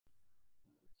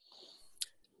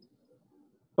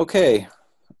Okay,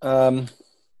 um,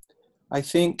 I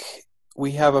think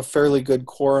we have a fairly good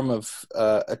quorum of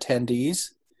attendees.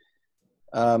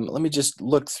 Let me just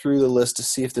look through the list to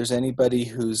see if there's anybody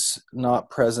who's not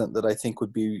present that I think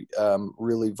would be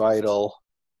really vital.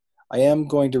 I am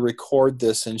going to record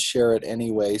this and share it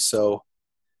anyway, so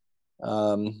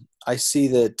I see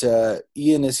that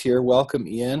Ian is here. Welcome,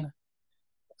 Ian.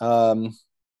 Um,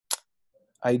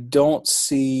 I don't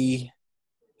see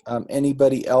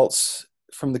anybody else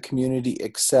from the community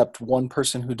except one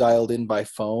person who dialed in by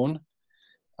phone.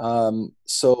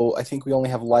 So I think we only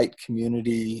have light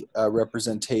community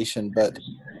representation, but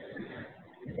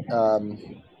um,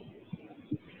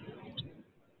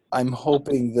 I'm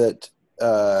hoping that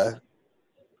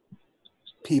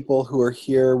people who are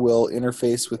here will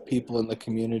interface with people in the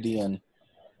community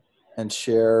and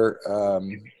share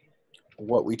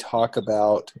what we talk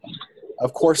about.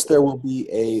 Of course, there will be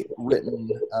a written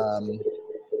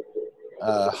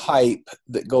hype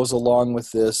that goes along with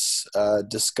this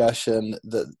discussion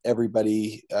that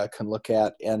everybody can look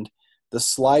at. And the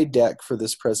slide deck for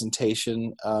this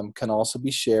presentation can also be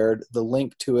shared. The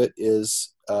link to it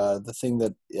is the thing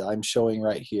that I'm showing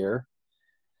right here.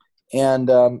 And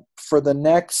for the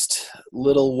next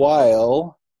little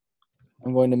while,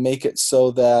 I'm going to make it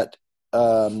so that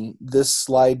this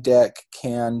slide deck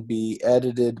can be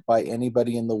edited by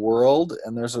anybody in the world,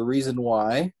 and there's a reason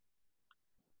why.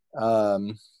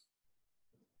 And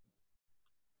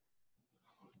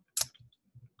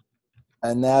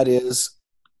that is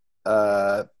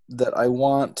that I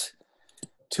want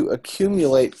to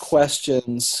accumulate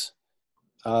questions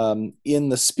in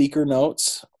the speaker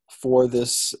notes for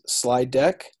this slide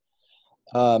deck.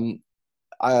 The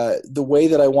way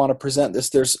that I want to present this,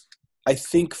 there's, I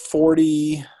think,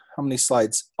 40, how many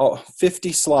slides? Oh,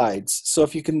 50 slides. So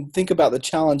if you can think about the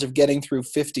challenge of getting through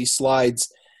 50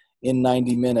 slides in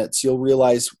 90 minutes, you'll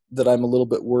realize that I'm a little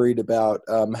bit worried about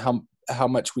how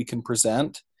much we can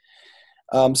present.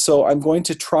 So I'm going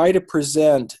to try to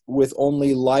present with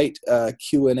only light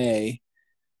Q&A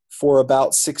for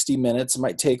about 60 minutes. It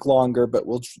might take longer, but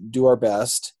we'll do our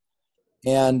best.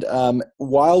 And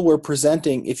while we're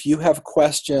presenting, if you have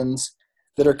questions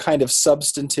that are kind of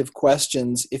substantive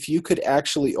questions, if you could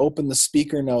actually open the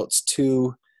speaker notes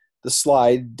to the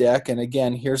slide deck, and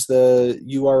again, here's the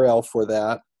URL for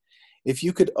that. If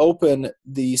you could open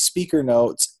the speaker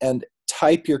notes and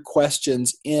type your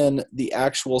questions in the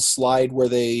actual slide where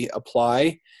they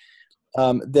apply,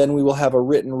 then we will have a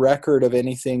written record of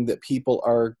anything that people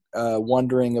are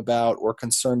wondering about or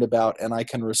concerned about, and I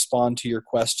can respond to your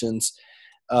questions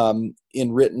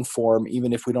in written form,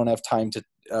 even if we don't have time to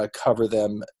cover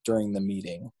them during the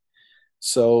meeting.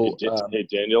 So, hey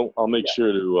Daniel, I'll make yeah.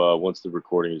 sure to, once the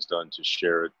recording is done, to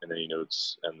share it in any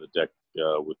notes and the deck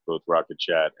with both Rocket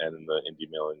Chat and in the Indy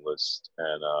mailing list.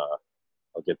 And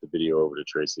I'll get the video over to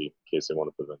Tracy in case they want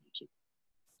to put it on YouTube.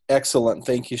 Excellent.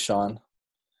 Thank you, Sean.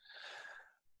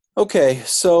 Okay,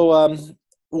 so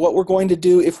what we're going to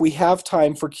do, if we have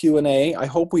time for Q&A, I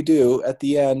hope we do at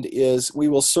the end, is we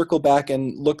will circle back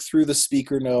and look through the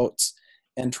speaker notes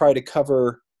and try to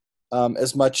cover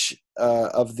as much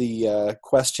of the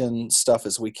question stuff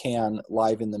as we can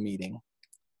live in the meeting.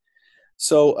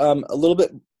 So a little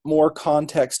bit more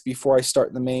context before I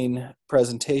start the main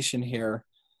presentation here.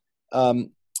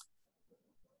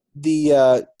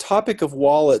 The topic of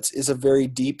wallets is a very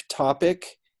deep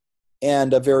topic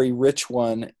and a very rich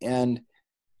one. And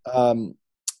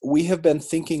we have been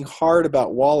thinking hard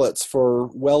about wallets for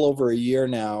well over a year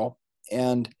now.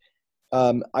 And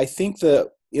I think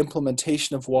the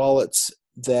implementation of wallets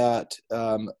that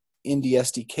Indy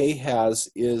SDK has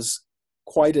is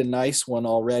quite a nice one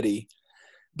already.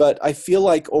 But I feel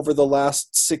like over the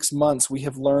last 6 months, we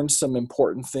have learned some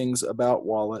important things about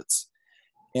wallets.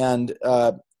 And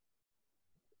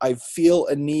I feel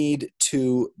a need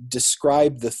to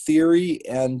describe the theory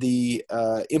and the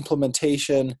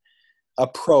implementation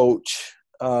approach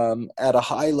at a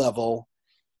high level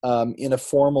in a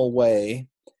formal way.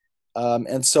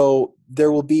 And so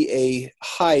there will be a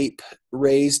hype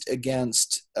raised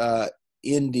against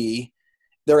Indy.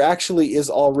 There actually is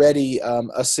already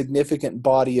a significant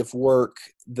body of work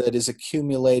that is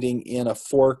accumulating in a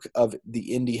fork of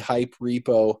the Indy hype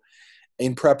repo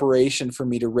in preparation for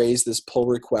me to raise this pull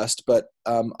request, but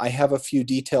I have a few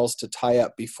details to tie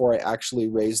up before I actually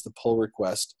raise the pull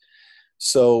request.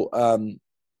 So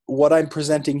what I'm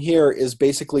presenting here is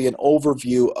basically an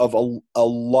overview of a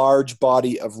large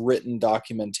body of written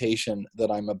documentation that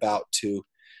I'm about to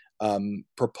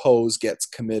propose gets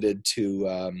committed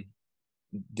to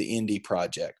the Indy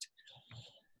project.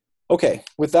 Okay,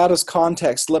 with that as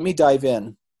context, let me dive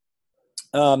in.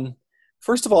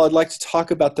 First of all, I'd like to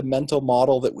talk about the mental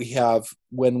model that we have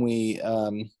when we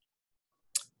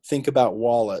think about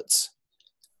wallets.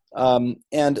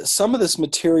 And some of this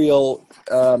material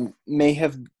may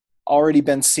have already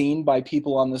been seen by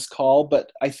people on this call,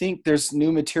 but I think there's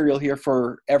new material here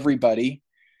for everybody.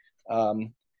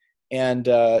 And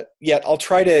yet I'll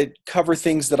try to cover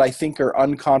things that I think are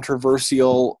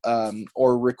uncontroversial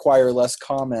or require less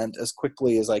comment as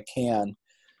quickly as I can.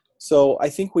 So I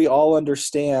think we all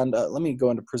understand, let me go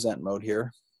into present mode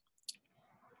here.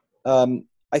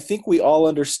 I think we all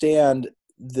understand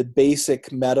the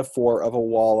basic metaphor of a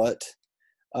wallet.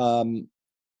 And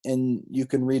you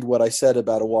can read what I said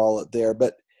about a wallet there,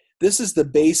 but this is the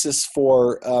basis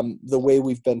for the way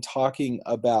we've been talking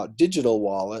about digital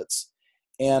wallets.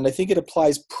 And I think it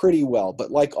applies pretty well, but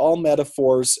like all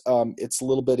metaphors, it's a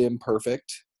little bit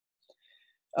imperfect.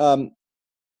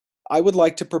 I would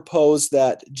like to propose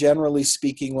that, generally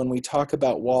speaking, when we talk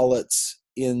about wallets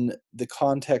in the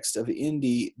context of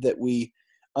Indy, that we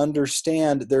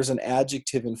understand there's an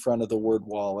adjective in front of the word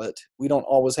wallet. We don't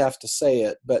always have to say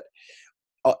it, but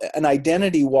an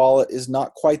identity wallet is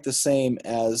not quite the same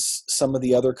as some of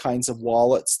the other kinds of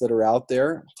wallets that are out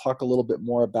there. I'll talk a little bit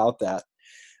more about that.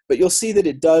 But you'll see that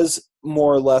it does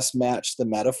more or less match the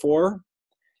metaphor.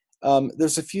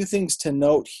 There's a few things to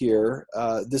note here.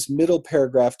 This middle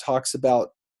paragraph talks about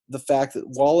the fact that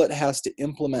wallet has to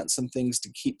implement some things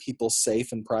to keep people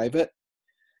safe and private.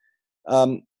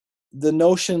 The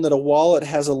notion that a wallet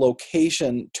has a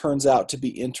location turns out to be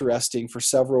interesting for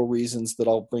several reasons that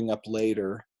I'll bring up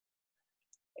later.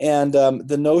 And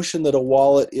the notion that a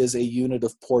wallet is a unit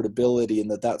of portability and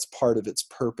that that's part of its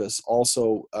purpose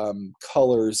also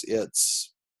colors its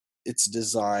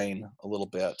design a little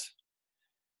bit.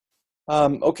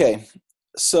 Okay,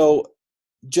 so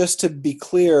just to be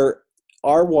clear,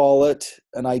 our wallet,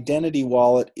 an identity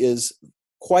wallet, is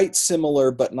quite similar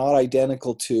but not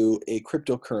identical to a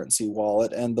cryptocurrency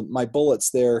wallet, and my bullets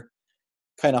there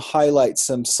kind of highlight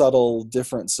some subtle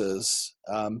differences.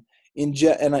 You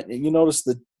notice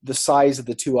the size of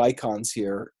the two icons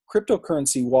here.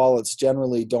 Cryptocurrency wallets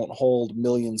generally don't hold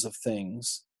millions of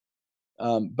things.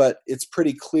 But it's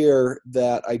pretty clear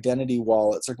that identity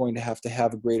wallets are going to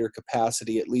have a greater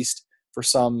capacity, at least for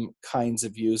some kinds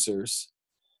of users.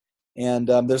 And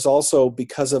there's also,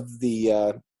 because of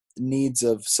the needs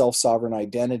of self-sovereign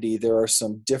identity, there are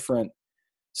some different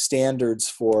standards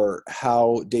for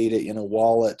how data in a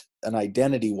wallet, an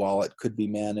identity wallet, could be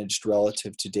managed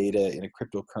relative to data in a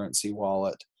cryptocurrency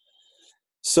wallet.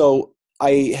 So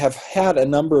I have had a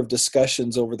number of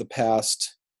discussions over the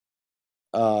past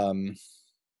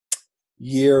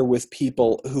year with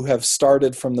people who have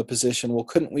started from the position, well,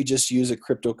 couldn't we just use a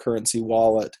cryptocurrency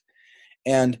wallet?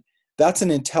 And that's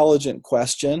an intelligent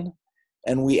question,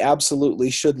 and we absolutely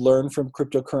should learn from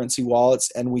cryptocurrency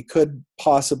wallets, and we could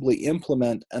possibly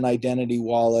implement an identity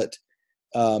wallet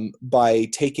by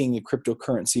taking a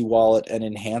cryptocurrency wallet and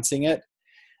enhancing it.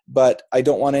 But I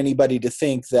don't want anybody to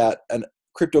think that a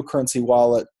cryptocurrency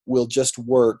wallet will just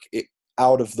work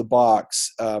out of the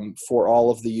box for all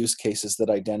of the use cases that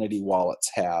identity wallets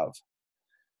have.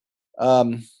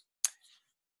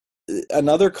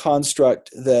 Another construct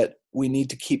that we need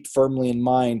to keep firmly in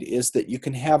mind is that you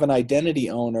can have an identity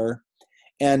owner,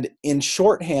 and in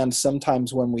shorthand,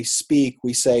 sometimes when we speak,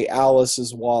 we say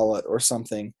Alice's wallet or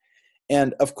something.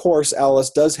 And of course,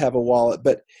 Alice does have a wallet,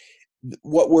 but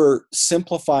what we're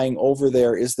simplifying over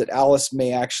there is that Alice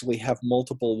may actually have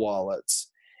multiple wallets.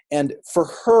 And for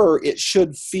her, it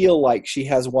should feel like she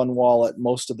has one wallet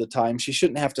most of the time. She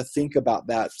shouldn't have to think about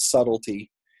that subtlety.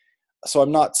 So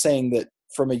I'm not saying that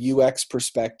from a UX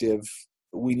perspective,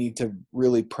 we need to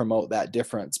really promote that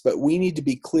difference. But we need to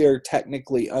be clear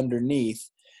technically underneath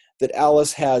that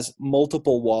Alice has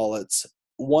multiple wallets,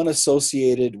 one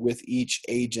associated with each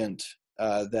agent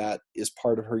that is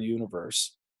part of her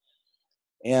universe.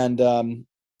 And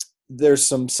there's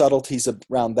some subtleties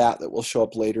around that will show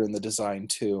up later in the design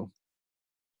too.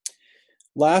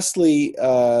 Lastly,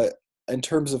 in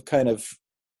terms of kind of,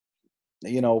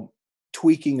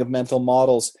 tweaking of mental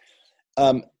models,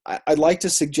 I'd like to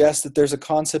suggest that there's a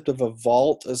concept of a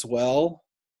vault as well.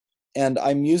 And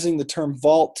I'm using the term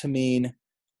vault to mean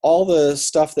all the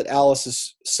stuff that Alice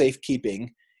is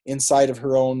safekeeping inside of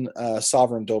her own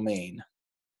sovereign domain.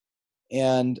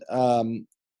 And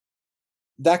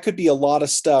that could be a lot of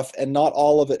stuff, and not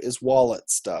all of it is wallet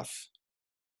stuff.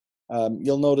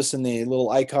 You'll notice in the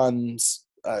little icons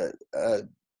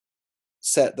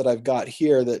set that I've got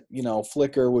here that,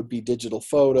 Flickr would be digital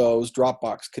photos,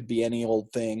 Dropbox could be any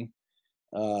old thing.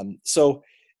 So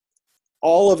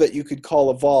all of it you could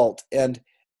call a vault. And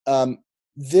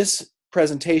this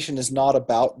presentation is not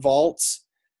about vaults,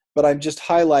 but I'm just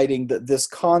highlighting that this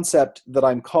concept that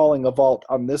I'm calling a vault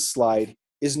on this slide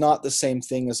is not the same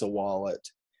thing as a wallet,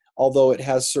 although it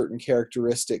has certain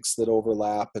characteristics that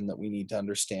overlap and that we need to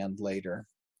understand later.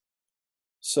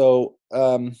 So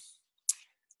let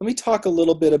me talk a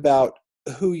little bit about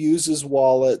who uses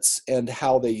wallets and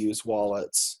how they use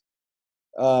wallets.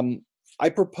 I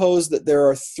propose that there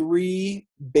are three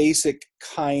basic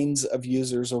kinds of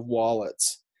users of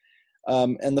wallets.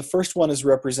 And the first one is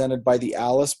represented by the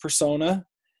Alice persona.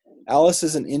 Alice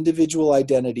is an individual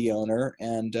identity owner,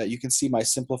 and you can see my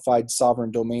simplified sovereign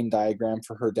domain diagram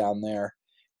for her down there,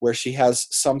 where she has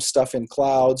some stuff in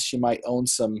clouds. She might own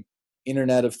some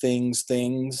Internet of Things.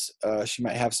 She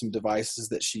might have some devices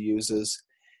that she uses.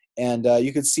 And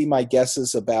you can see my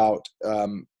guesses about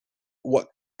what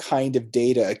kind of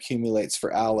data accumulates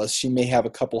for Alice. She may have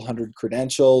a couple hundred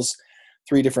credentials,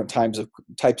 3 different types of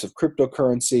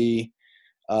cryptocurrency.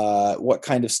 What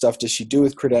kind of stuff does she do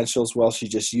with credentials? Well, she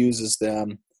just uses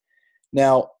them.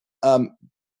 Now,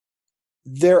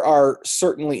 there are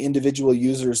certainly individual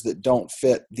users that don't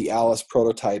fit the Alice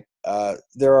prototype.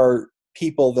 There are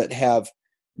people that have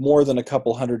more than a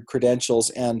couple hundred credentials,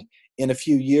 and in a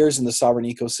few years in the sovereign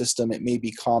ecosystem, it may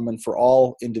be common for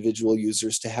all individual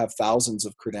users to have thousands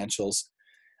of credentials.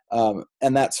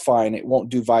 And that's fine. It won't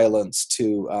do violence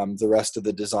to the rest of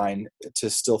the design to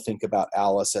still think about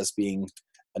Alice as being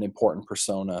an important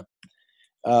persona.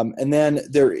 And then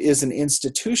there is an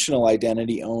institutional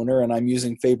identity owner, and I'm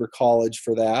using Faber College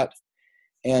for that.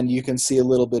 And you can see a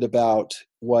little bit about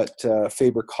what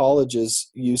Faber College's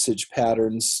usage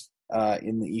patterns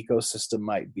in the ecosystem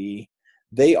might be.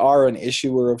 They are an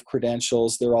issuer of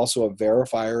credentials. They're also a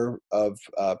verifier of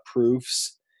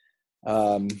proofs.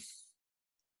 And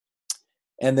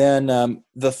then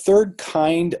the third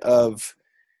kind of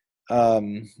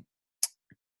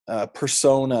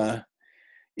persona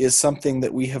is something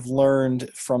that we have learned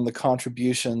from the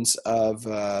contributions of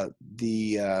the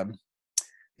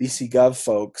VCGov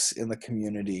folks in the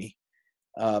community,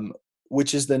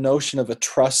 which is the notion of a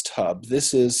trust hub.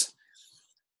 This is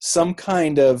some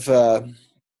kind of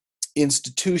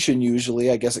institution, usually.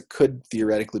 I guess it could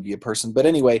theoretically be a person, but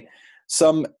anyway,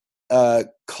 some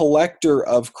collector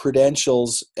of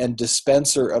credentials and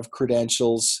dispenser of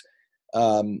credentials.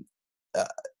 You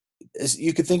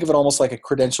could think of it almost like a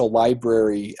credential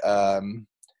library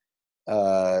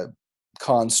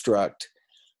construct.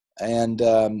 And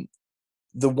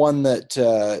the one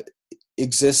that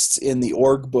exists in the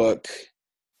org book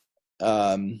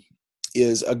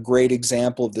is a great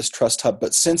example of this trust hub.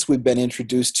 But since we've been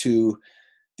introduced to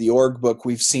the org book,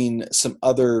 we've seen some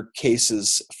other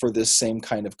cases for this same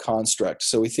kind of construct.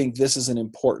 So we think this is an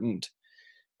important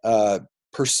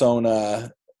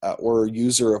persona or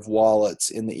user of wallets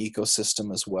in the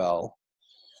ecosystem as well.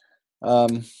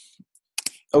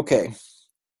 Okay.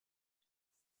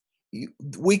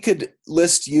 We could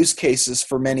list use cases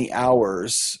for many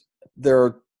hours. There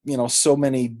are so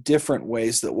many different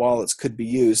ways that wallets could be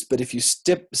used, but if you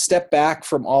step back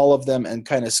from all of them and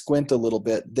kind of squint a little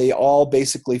bit, they all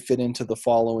basically fit into the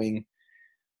following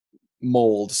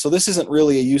mold. So this isn't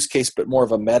really a use case, but more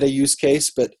of a meta use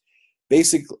case, but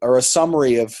or a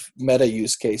summary of meta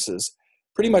use cases.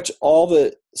 Pretty much all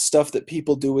the stuff that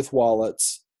people do with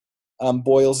wallets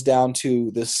boils down to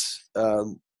this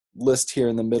list here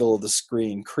in the middle of the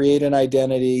screen. Create an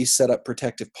identity, set up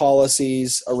protective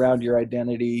policies around your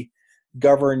identity,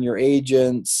 govern your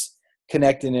agents,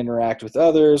 connect and interact with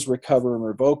others, recover and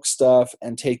revoke stuff,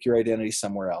 and take your identity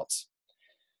somewhere else.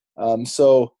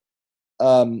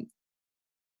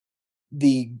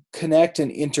 The connect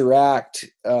and interact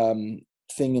thing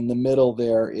in the middle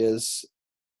there is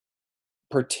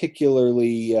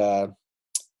particularly a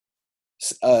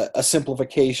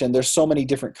simplification. There's so many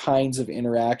different kinds of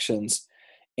interactions,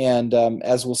 and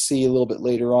as we'll see a little bit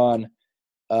later on,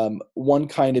 one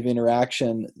kind of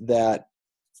interaction that,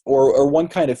 or one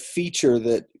kind of feature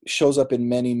that shows up in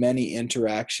many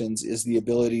interactions is the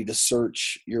ability to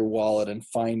search your wallet and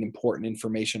find important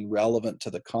information relevant to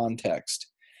the context,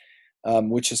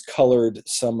 which has colored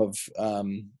some of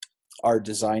our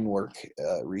design work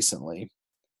recently.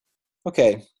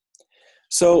 Okay.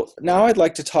 So now I'd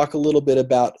like to talk a little bit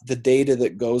about the data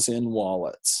that goes in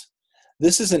wallets.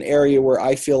 This is an area where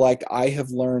I feel like I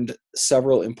have learned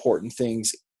several important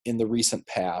things in the recent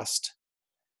past.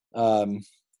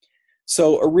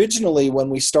 So originally, when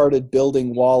we started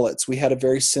building wallets, we had a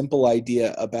very simple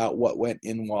idea about what went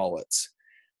in wallets.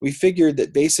 We figured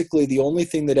that basically the only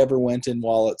thing that ever went in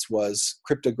wallets was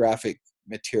cryptographic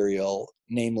material,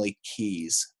 namely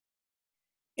keys.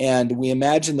 And we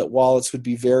imagined that wallets would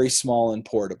be very small and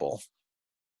portable.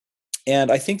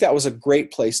 And I think that was a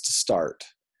great place to start.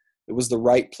 It was the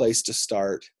right place to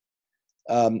start.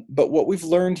 But what we've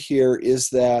learned here is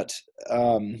that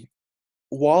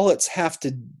wallets have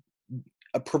to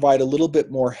provide a little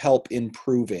bit more help in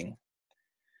proving.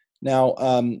 Now,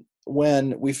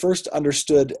 when we first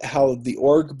understood how the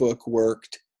org book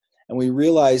worked, and we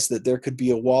realized that there could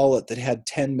be a wallet that had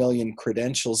 10 million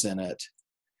credentials in it,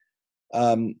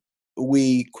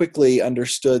 we quickly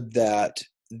understood that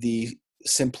the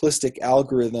simplistic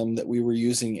algorithm that we were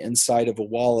using inside of a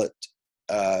wallet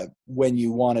when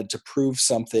you wanted to prove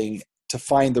something to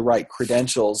find the right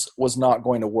credentials was not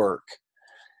going to work.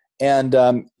 And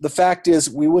the fact is,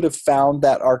 we would have found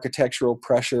that architectural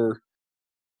pressure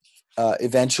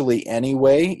eventually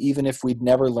anyway, even if we'd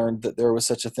never learned that there was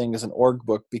such a thing as an org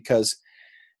book, because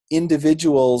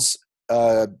individuals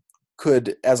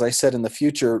could, as I said, in the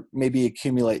future, maybe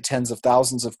accumulate tens of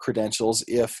thousands of credentials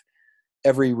if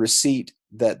every receipt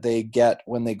that they get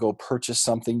when they go purchase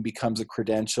something becomes a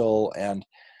credential, and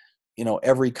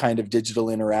every kind of digital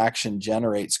interaction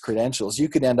generates credentials. You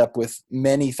could end up with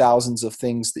many thousands of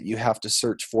things that you have to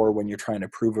search for when you're trying to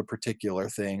prove a particular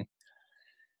thing.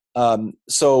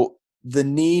 So the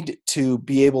need to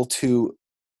be able to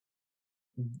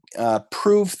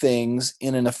prove things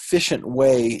in an efficient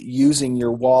way using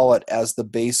your wallet as the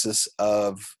basis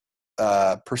of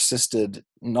persisted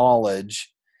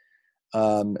knowledge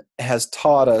has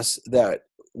taught us that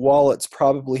wallets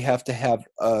probably have to have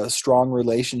a strong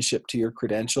relationship to your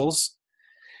credentials,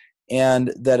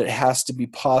 and that it has to be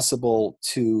possible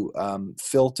to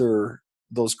filter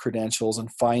those credentials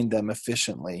and find them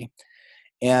efficiently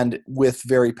and with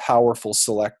very powerful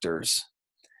selectors.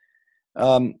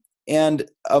 And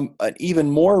an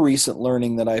even more recent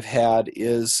learning that I've had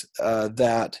is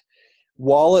that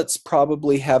wallets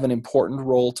probably have an important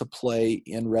role to play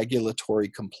in regulatory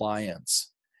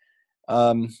compliance.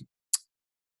 The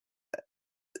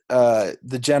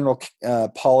General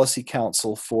Policy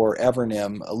Counsel for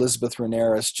Evernym, Elizabeth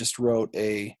Renaris, just wrote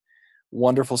a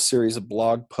wonderful series of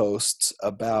blog posts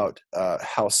about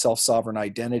how self-sovereign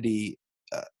identity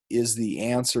is the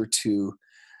answer to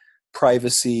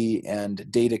privacy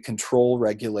and data control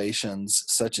regulations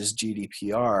such as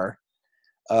GDPR.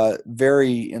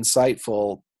 Very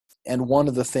insightful. And one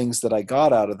of the things that I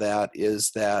got out of that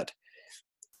is that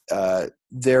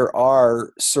there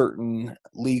are certain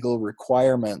legal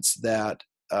requirements that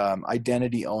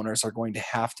identity owners are going to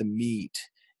have to meet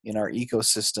in our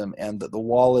ecosystem, and that the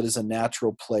wallet is a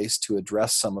natural place to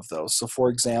address some of those. So, for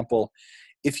example,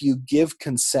 if you give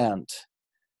consent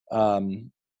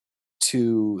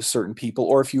to certain people,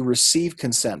 or if you receive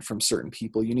consent from certain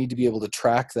people, you need to be able to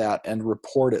track that and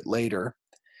report it later.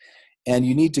 And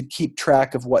you need to keep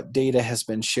track of what data has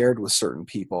been shared with certain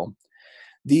people.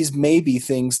 These may be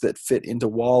things that fit into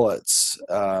wallets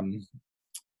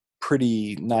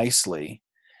pretty nicely.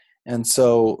 And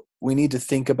so we need to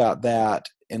think about that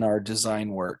in our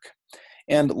design work.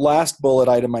 And last bullet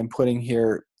item I'm putting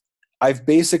here, I've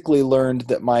basically learned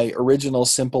that my original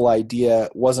simple idea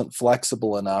wasn't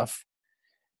flexible enough,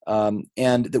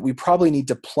 and that we probably need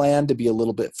to plan to be a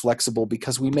little bit flexible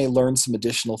because we may learn some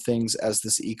additional things as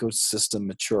this ecosystem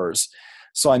matures.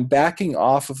 So I'm backing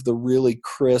off of the really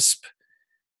crisp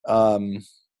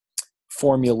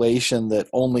formulation that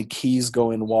only keys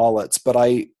go in wallets, but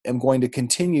I am going to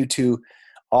continue to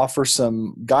offer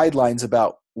some guidelines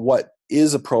about what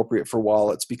is appropriate for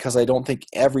wallets, because I don't think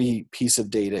every piece of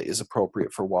data is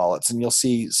appropriate for wallets. And you'll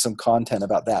see some content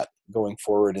about that going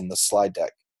forward in the slide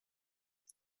deck.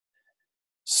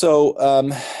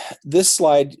 So this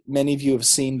slide, many of you have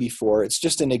seen before. It's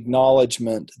just an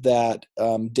acknowledgement that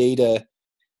data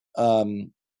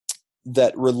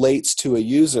that relates to a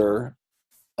user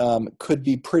could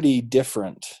be pretty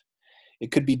different.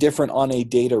 It could be different on a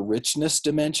data richness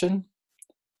dimension.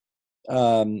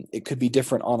 It could be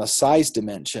different on a size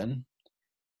dimension.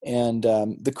 And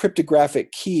the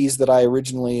cryptographic keys that I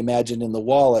originally imagined in the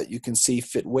wallet, you can see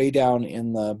fit way down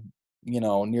in the,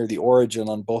 near the origin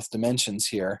on both dimensions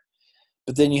here.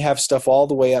 But then you have stuff all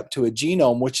the way up to a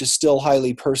genome, which is still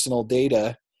highly personal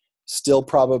data, still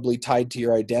probably tied to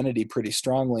your identity pretty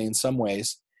strongly in some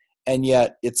ways. And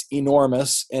yet it's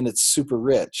enormous and it's super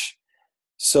rich.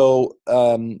 So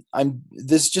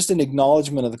this is just an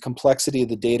acknowledgement of the complexity of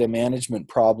the data management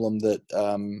problem that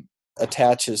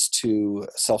attaches to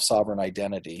self-sovereign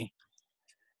identity.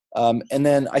 And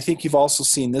then I think you've also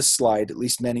seen this slide, at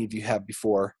least many of you have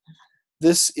before.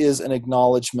 This is an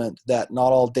acknowledgement that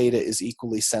not all data is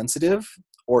equally sensitive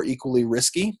or equally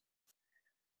risky.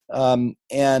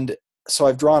 And so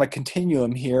I've drawn a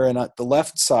continuum here, and at the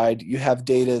left side, you have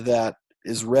data that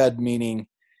is red, meaning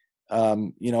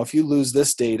If you lose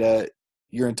this data,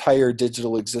 your entire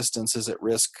digital existence is at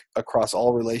risk across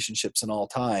all relationships and all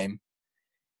time.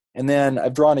 And then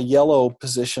I've drawn a yellow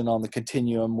position on the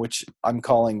continuum, which I'm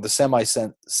calling the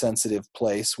semi-sensitive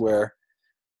place, where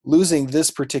losing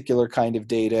this particular kind of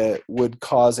data would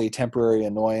cause a temporary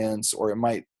annoyance, or it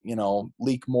might,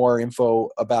 leak more info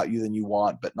about you than you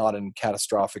want, but not in a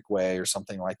catastrophic way or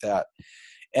something like that.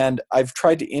 And I've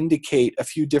tried to indicate a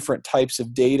few different types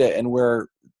of data and where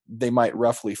they might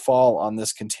roughly fall on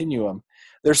this continuum.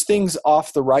 There's things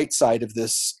off the right side of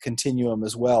this continuum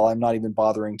as well. I'm not even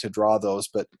bothering to draw those,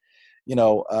 but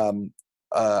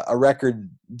a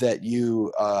record that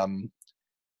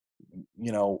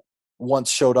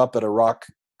once showed up at a rock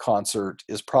concert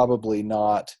is probably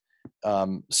not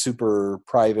super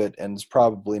private, and is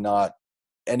probably not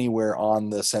anywhere on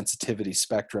the sensitivity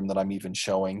spectrum that I'm even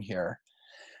showing here.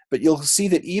 But you'll see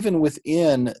that even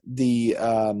within the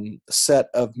set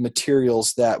of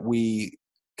materials that we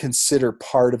consider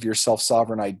part of your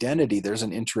self-sovereign identity, there's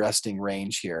an interesting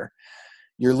range here.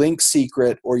 Your link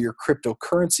secret or your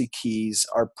cryptocurrency keys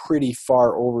are pretty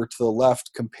far over to the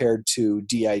left compared to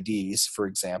DIDs, for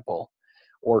example,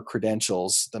 or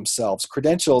credentials themselves.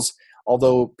 Credentials,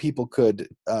 although people could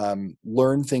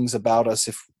learn things about us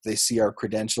if they see our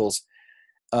credentials,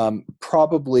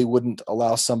 probably wouldn't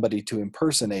allow somebody to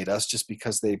impersonate us just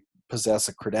because they possess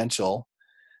a credential.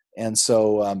 And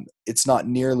so it's not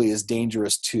nearly as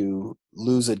dangerous to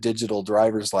lose a digital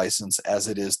driver's license as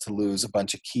it is to lose a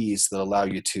bunch of keys that allow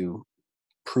you to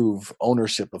prove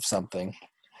ownership of something.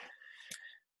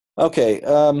 Okay,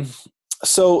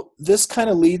 so this kind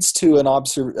of leads to an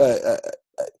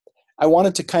I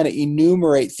wanted to kind of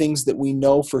enumerate things that we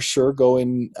know for sure go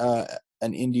in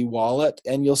an Indy wallet,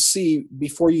 and you'll see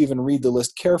before you even read the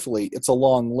list carefully, it's a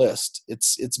long list.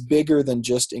 It's bigger than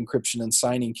just encryption and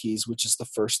signing keys, which is the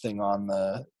first thing on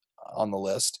the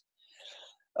list,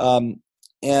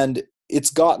 and it's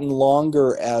gotten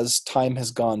longer as time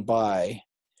has gone by.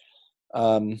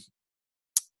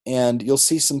 And you'll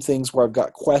see some things where I've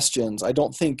got questions. I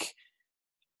don't think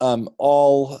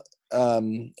all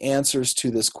answers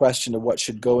to this question of what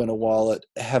should go in a wallet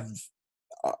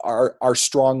are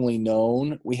strongly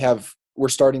known. We're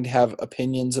starting to have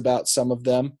opinions about some of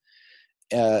them,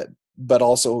 but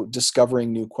also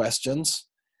discovering new questions.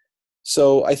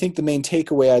 So I think the main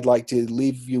takeaway I'd like to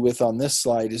leave you with on this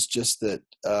slide is just that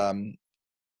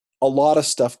a lot of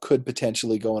stuff could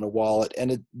potentially go in a wallet,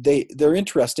 and they're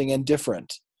interesting and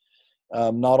different.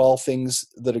 Not all things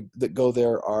that go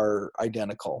there are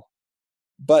identical,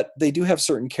 but they do have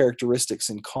certain characteristics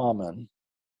in common.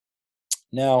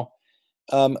 Now,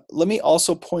 let me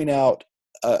also point out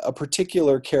a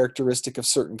particular characteristic of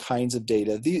certain kinds of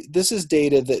data. This is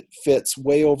data that fits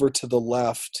way over to the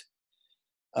left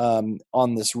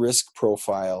on this risk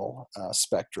profile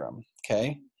spectrum,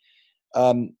 okay?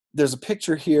 There's a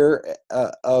picture here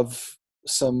of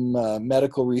some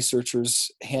medical researchers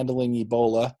handling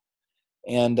Ebola.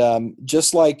 And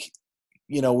just like,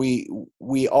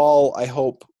 we all, I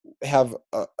hope, have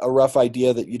a rough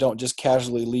idea that you don't just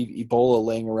casually leave Ebola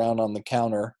laying around on the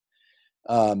counter.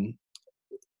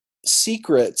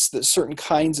 Certain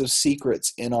kinds of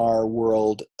secrets in our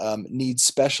world need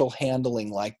special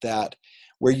handling like that,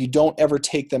 where you don't ever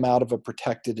take them out of a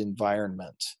protected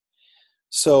environment.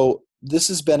 So this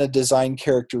has been a design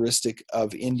characteristic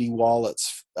of Indy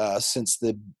wallets since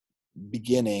the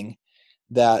beginning,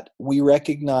 that we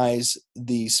recognize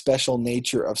the special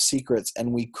nature of secrets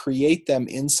and we create them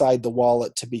inside the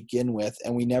wallet to begin with,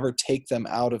 and we never take them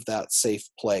out of that safe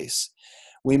place.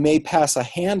 We may pass a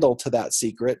handle to that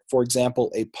secret, for example,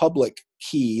 a public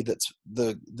key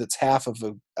that's half of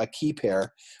a key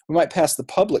pair. We might pass the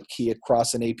public key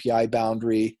across an API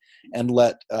boundary and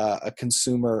let a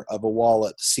consumer of a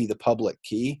wallet see the public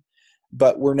key,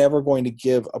 but we're never going to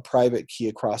give a private key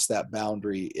across that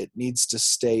boundary. It needs to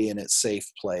stay in its safe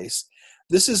place.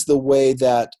 This is the way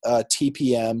that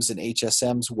TPMs and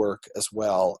HSMs work as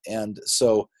well, and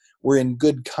so we're in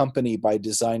good company by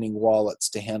designing wallets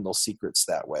to handle secrets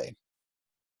that way.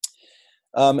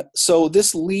 So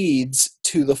this leads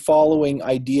to the following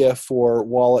idea for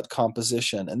wallet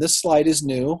composition, and this slide is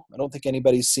new. I don't think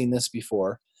anybody's seen this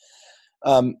before.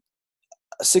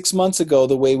 6 months ago,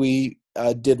 the way we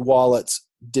did wallets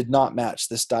did not match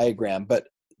this diagram, but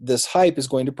this Hype is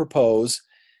going to propose,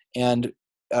 and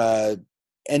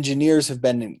engineers have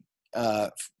been,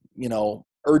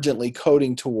 urgently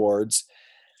coding towards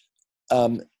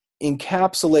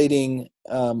encapsulating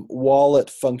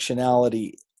wallet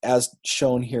functionality as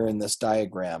shown here in this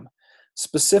diagram.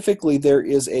 Specifically, there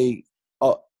is a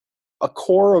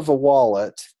core of a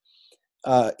wallet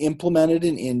implemented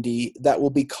in Indy that will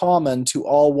be common to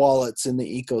all wallets in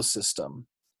the ecosystem.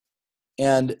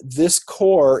 And this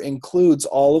core includes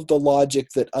all of the logic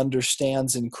that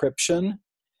understands encryption,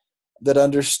 that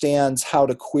understands how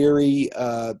to query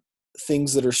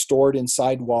things that are stored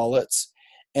inside wallets,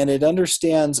 and it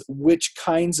understands which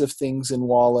kinds of things in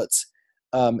wallets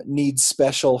need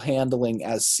special handling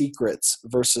as secrets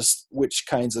versus which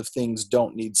kinds of things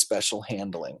don't need special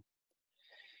handling.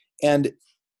 And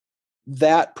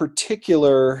that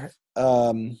particular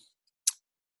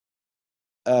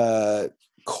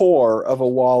core of a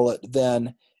wallet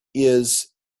then is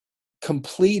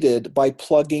completed by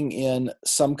plugging in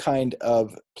some kind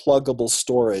of pluggable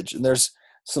storage. And there's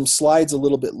some slides a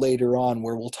little bit later on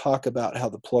where we'll talk about how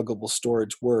the pluggable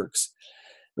storage works.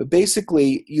 But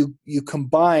basically, you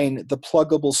combine the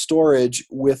pluggable storage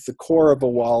with the core of a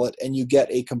wallet and you get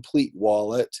a complete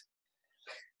wallet.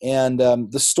 And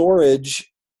the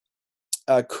storage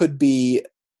could be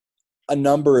a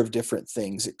number of different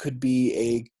things. It could be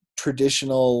a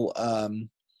traditional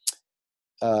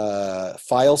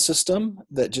file system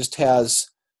that just has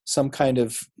some kind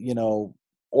of,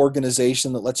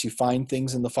 organization that lets you find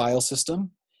things in the file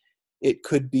system. It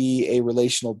could be a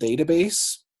relational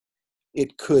database.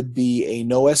 It could be a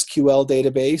NoSQL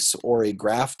database or a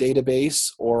graph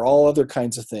database or all other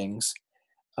kinds of things.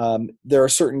 There are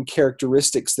certain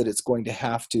characteristics that it's going to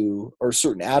have to, or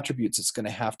certain attributes it's going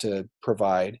to have to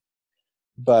provide.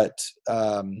 But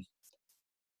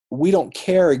we don't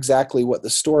care exactly what the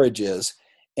storage is.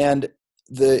 And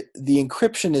the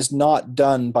encryption is not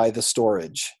done by the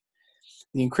storage.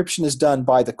 The encryption is done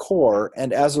by the core.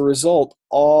 And as a result,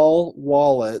 all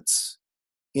wallets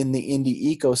in the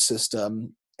Indy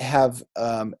ecosystem have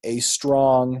a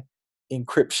strong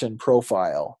encryption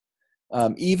profile.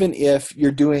 Even if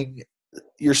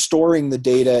you're storing the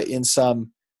data in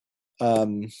some,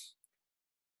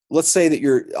 let's say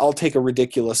that I'll take a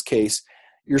ridiculous case.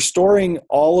 You're storing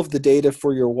all of the data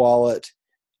for your wallet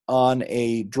on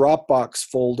a Dropbox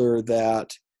folder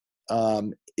that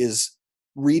is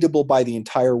readable by the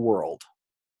entire world.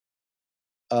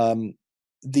 The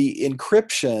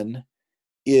encryption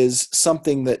is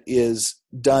something that is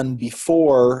done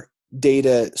before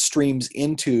data streams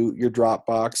into your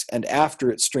Dropbox and after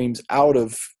it streams out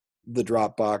of the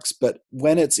Dropbox. But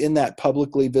when it's in that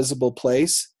publicly visible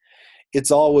place,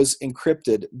 it's always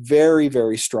encrypted very,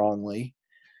 very strongly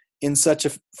in such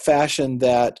a fashion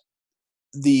that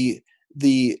the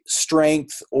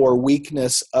strength or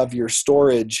weakness of your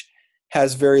storage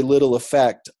has very little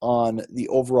effect on the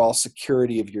overall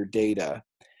security of your data.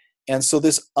 And so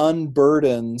this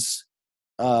unburdens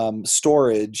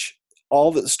storage.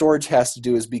 All that storage has to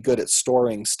do is be good at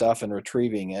storing stuff and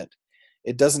retrieving it.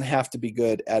 It doesn't have to be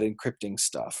good at encrypting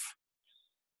stuff.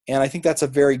 And I think that's a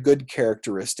very good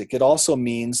characteristic. It also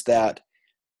means that,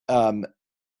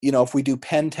 if we do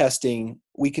pen testing,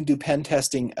 we can do pen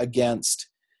testing against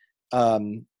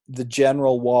the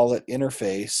general wallet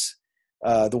interface,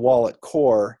 the wallet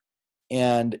core,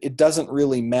 and it doesn't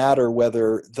really matter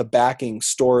whether the backing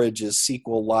storage is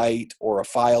SQLite or a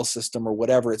file system or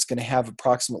whatever. It's going to have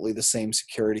approximately the same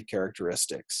security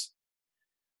characteristics.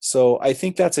 So I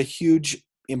think that's a huge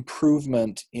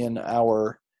improvement in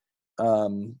our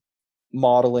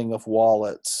modeling of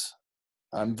wallets.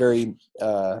 I'm very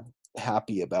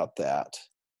happy about that.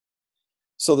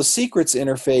 So the secrets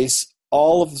interface,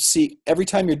 every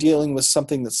time you're dealing with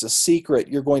something that's a secret,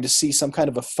 you're going to see some kind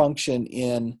of a function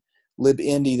in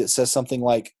libindy that says something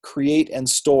like create and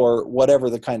store whatever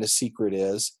the kind of secret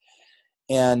is.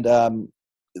 And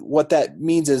what that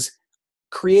means is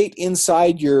create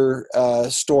inside your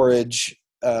storage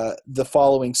the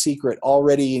following secret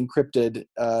already encrypted,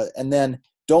 and then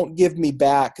don't give me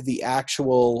back the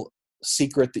actual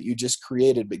secret that you just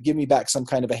created, but give me back some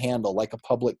kind of a handle like a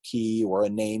public key or a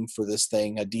name for this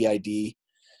thing, a DID.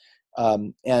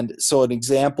 And so an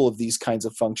example of these kinds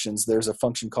of functions, there's a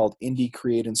function called Indy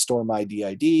create and store my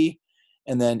DID,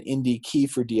 and then Indy key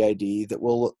for DID that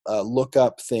will look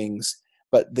up things.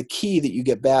 But the key that you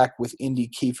get back with Indy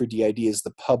key for DID is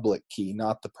the public key,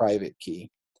 not the private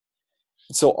key.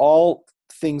 So all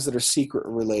things that are secret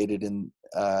related in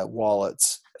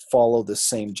wallets follow the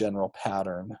same general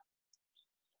pattern.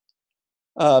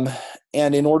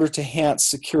 And in order to enhance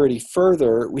security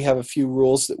further, we have a few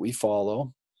rules that we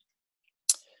follow.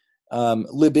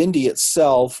 libindy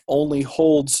itself only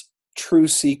holds true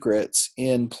secrets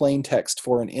in plain text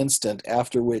for an instant,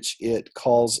 after which it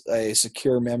calls a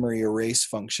secure memory erase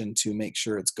function to make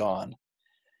sure it's gone.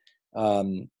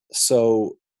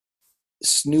 So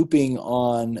snooping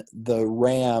on the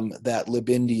RAM that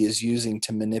libindy is using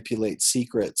to manipulate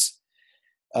secrets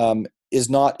is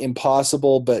not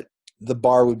impossible, but the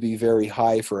bar would be very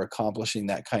high for accomplishing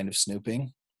that kind of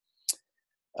snooping.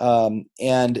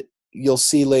 And you'll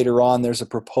see later on there's a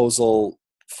proposal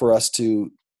for us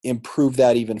to improve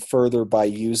that even further by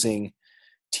using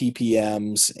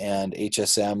TPMs and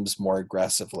HSMs more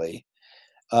aggressively.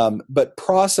 But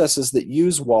processes that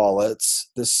use wallets,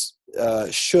 this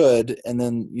should, and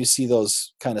then you see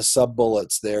those kind of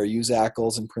sub-bullets there, use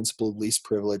ACLs and principle of least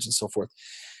privilege and so forth.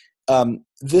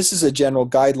 This is a general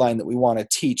guideline that we want to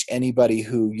teach anybody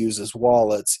who uses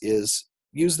wallets, is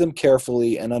use them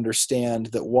carefully and understand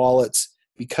that wallets,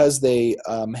 because they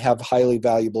have highly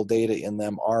valuable data in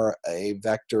them, are a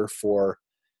vector for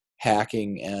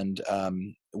hacking. And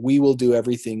we will do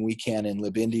everything we can in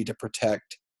LibIndy to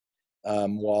protect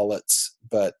wallets,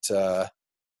 but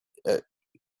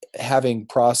having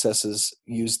processes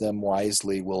use them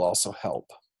wisely will also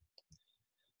help.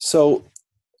 So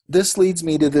this leads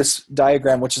me to this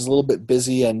diagram, which is a little bit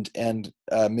busy and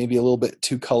maybe a little bit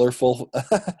too colorful,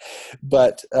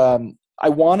 but I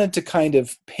wanted to kind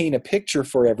of paint a picture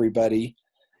for everybody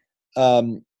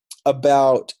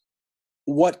about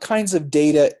what kinds of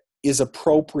data is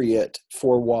appropriate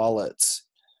for wallets.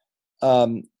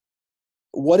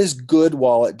 What is good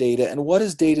wallet data, and what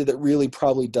is data that really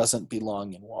probably doesn't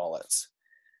belong in wallets?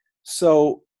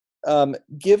 So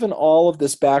given all of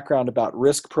this background about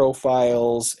risk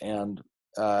profiles and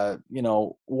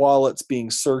wallets being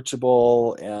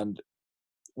searchable and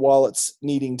wallets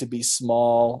needing to be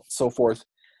small, so forth,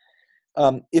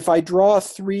 if I draw a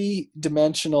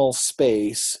three-dimensional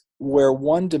space where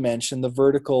one dimension, the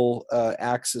vertical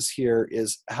axis here,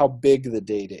 is how big the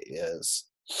data is,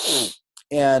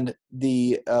 and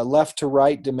the left to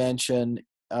right dimension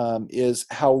is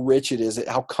how rich it is,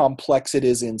 how complex it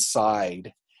is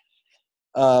inside.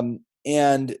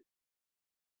 And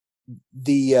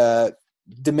the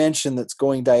dimension that's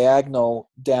going diagonal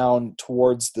down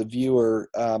towards the viewer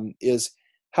is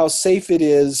how safe it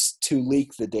is to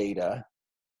leak the data.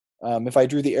 If I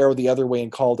drew the arrow the other way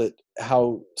and called it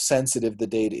how sensitive the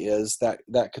data is,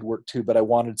 that could work too, but I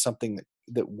wanted something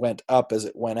that went up as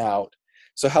it went out.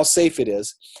 So how safe it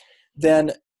is.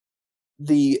 Then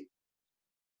the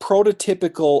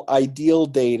prototypical ideal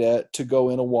data to go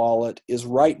in a wallet is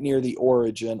right near the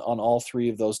origin on all three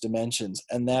of those dimensions,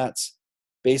 and that's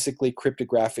basically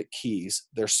cryptographic keys.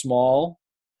 They're small,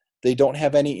 they don't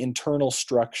have any internal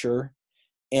structure,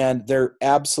 and they're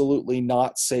absolutely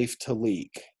not safe to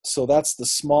leak. So that's the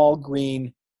small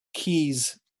green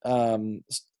keys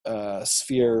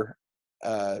sphere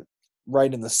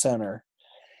right in the center.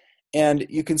 And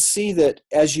you can see that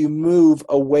as you move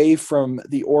away from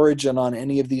the origin on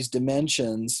any of these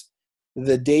dimensions,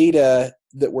 the data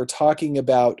that we're talking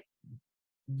about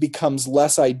becomes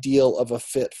less ideal of a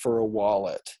fit for a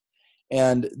wallet.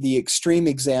 And the extreme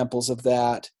examples of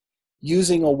that,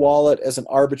 using a wallet as an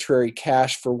arbitrary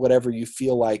cache for whatever you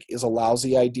feel like, is a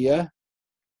lousy idea.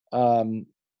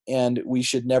 And we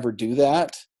should never do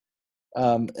that.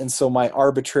 And so my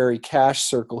arbitrary cache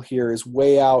circle here is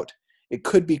way out. It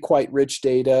could be quite rich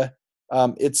data.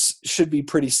 It should be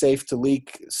pretty safe to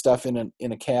leak stuff in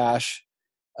a cache,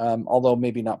 although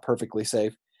maybe not perfectly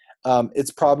safe.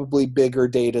 It's probably bigger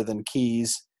data than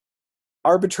keys.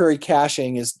 Arbitrary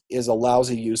caching is a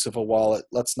lousy use of a wallet.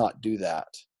 Let's not do that.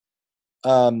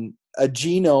 A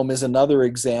genome is another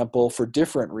example for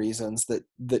different reasons that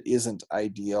isn't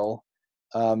ideal.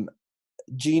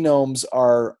 Genomes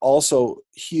are also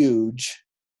huge.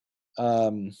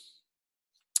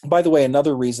 By the way,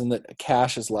 another reason that a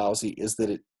cache is lousy is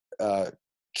that it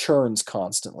churns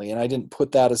constantly. And I didn't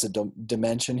put that as a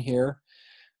dimension here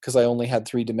because I only had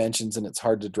 3 dimensions and it's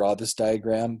hard to draw this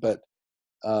diagram. But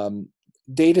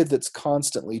data that's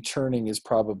constantly churning is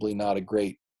probably not a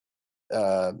great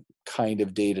kind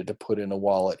of data to put in a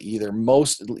wallet either.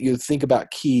 You think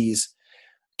about keys.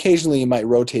 Occasionally you might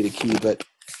rotate a key, but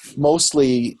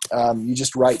mostly you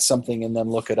just write something and then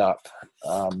look it up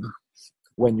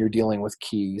when you're dealing with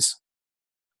keys.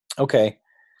 Okay,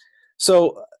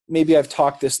 so maybe I've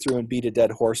talked this through and beat a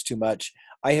dead horse too much.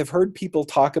 I have heard people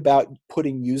talk about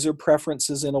putting user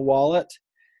preferences in a wallet,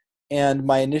 and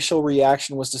my initial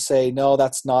reaction was to say, no,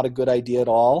 that's not a good idea at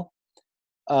all.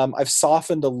 I've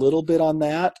softened a little bit on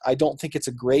that. I don't think it's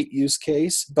a great use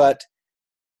case, but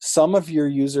some of your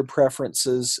user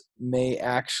preferences may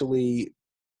actually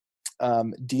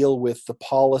deal with the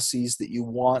policies that you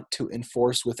want to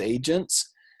enforce with agents,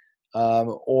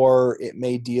 or it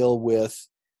may deal with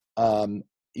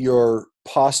your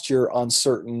posture on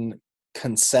certain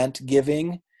consent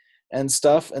giving and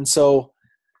stuff. And so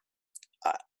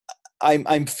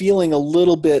I'm feeling a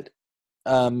little bit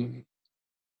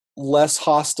less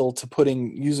hostile to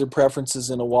putting user preferences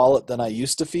in a wallet than I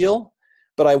used to feel,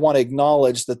 but I want to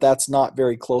acknowledge that that's not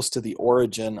very close to the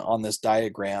origin on this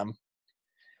diagram.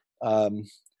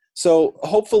 So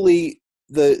hopefully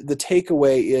the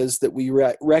takeaway is that we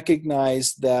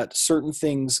recognize that certain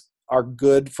things are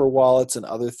good for wallets and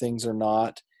other things are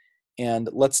not, and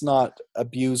let's not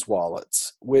abuse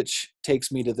wallets, which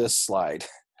takes me to this slide.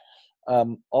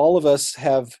 All of us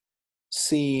have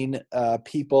seen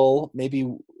people, maybe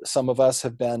some of us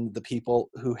have been the people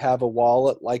who have a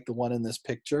wallet like the one in this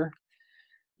picture.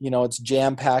 You know, it's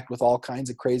jam-packed with all kinds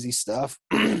of crazy stuff.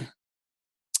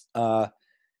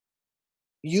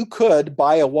 You could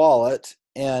buy a wallet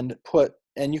and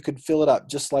you could fill it up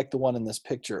just like the one in this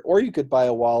picture. Or you could buy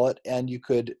a wallet and you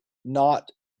could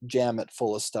not jam it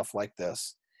full of stuff like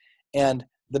this. And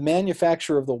the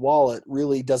manufacturer of the wallet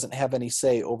really doesn't have any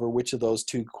say over which of those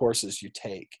two courses you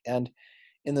take. And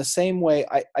in the same way,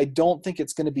 I don't think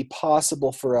it's going to be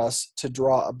possible for us to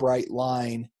draw a bright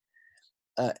line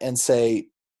and say,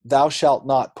 thou shalt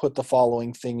not put the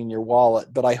following thing in your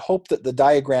wallet. But I hope that the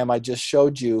diagram I just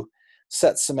showed you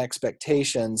sets some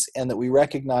expectations, and that we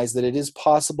recognize that it is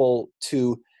possible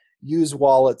to use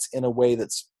wallets in a way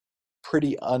that's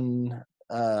pretty unoptimal.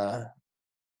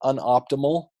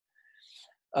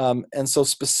 And so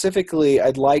specifically,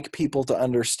 I'd like people to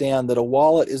understand that a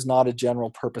wallet is not a general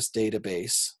purpose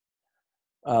database.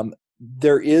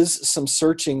 There is some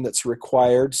searching that's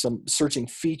required, some searching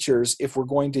features. If we're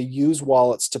going to use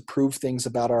wallets to prove things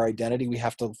about our identity, we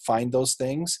have to find those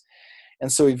things. And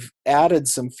so we've added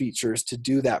some features to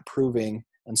do that proving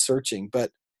and searching. But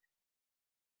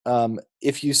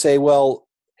if you say, well,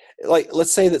 like,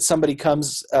 let's say that somebody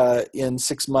comes in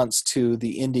 6 months to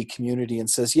the Indy community and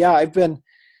says, yeah, I've been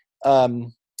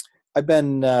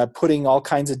putting all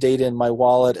kinds of data in my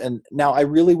wallet, and now I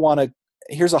really want to,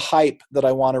 here's a hype that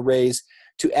I want to raise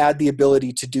to add the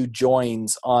ability to do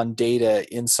joins on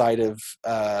data inside of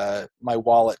my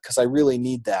wallet, because I really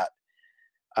need that.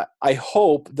 I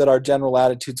hope that our general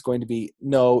attitude is going to be,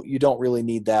 no, you don't really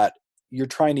need that. You're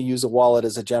trying to use a wallet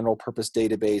as a general purpose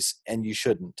database, and you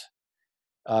shouldn't.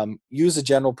 Use a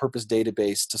general purpose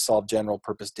database to solve general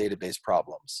purpose database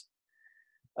problems.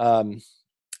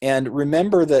 And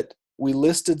remember that we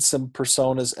listed some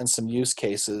personas and some use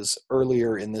cases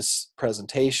earlier in this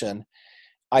presentation.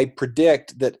 I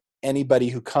predict that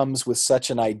anybody who comes with such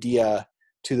an idea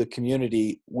to the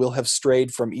community will have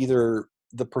strayed from either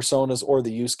the personas or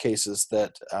the use cases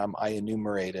that I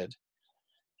enumerated.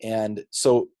 And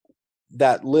so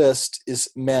that list is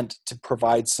meant to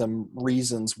provide some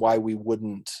reasons why we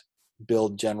wouldn't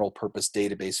build general purpose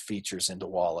database features into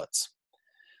wallets.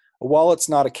 A wallet's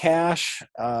not a cache.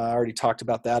 I already talked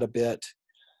about that a bit.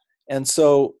 And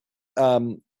so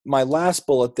my last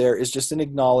bullet there is just an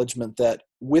acknowledgement that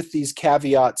with these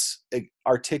caveats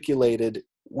articulated,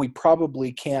 we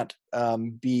probably can't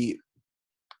be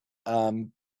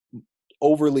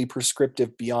overly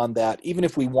prescriptive beyond that. Even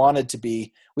if we wanted to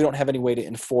be, we don't have any way to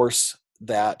enforce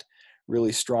that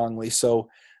really strongly. So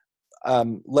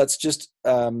let's just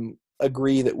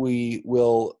agree that we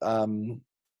will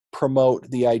promote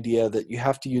the idea that you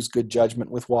have to use good judgment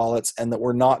with wallets, and that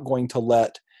we're not going to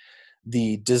let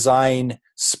the design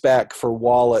spec for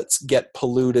wallets get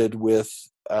polluted with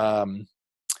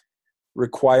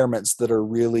requirements that are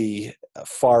really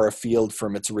far afield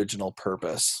from its original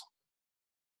purpose.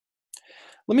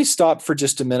 Let me stop for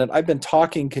just a minute. I've been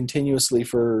talking continuously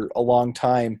for a long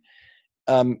time.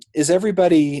 Is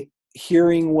everybody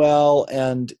hearing well?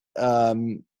 And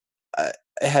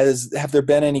have there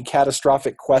been any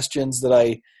catastrophic questions that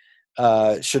I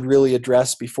should really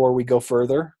address before we go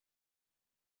further?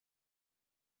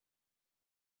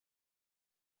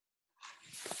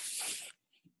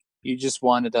 You just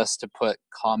wanted us to put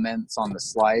comments on the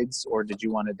slides, or did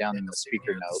you want it down in the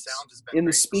speaker notes? In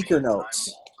the speaker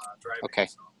notes. Okay.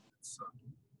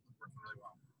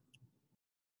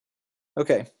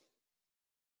 Okay.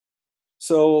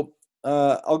 So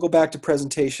I'll go back to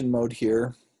presentation mode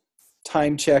here.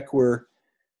 Time check, we're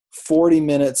 40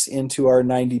 minutes into our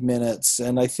 90 minutes,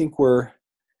 and I think we're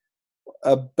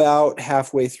about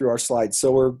halfway through our slides.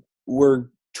 So we're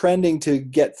trending to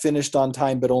get finished on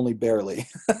time, but only barely.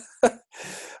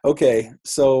 Okay,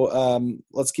 so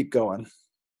let's keep going.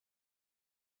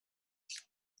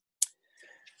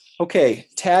 Okay,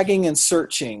 tagging and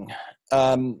searching.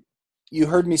 You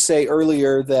heard me say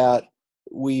earlier that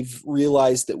we've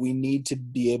realized that we need to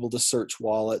be able to search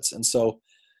wallets, and so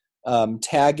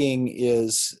tagging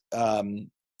is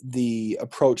the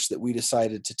approach that we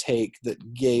decided to take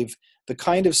that gave the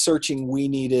kind of searching we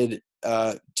needed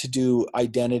to do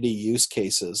identity use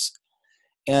cases.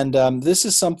 And this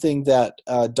is something that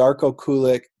Darko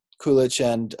Kulic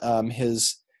and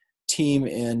his team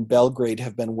in Belgrade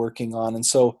have been working on. And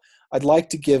so I'd like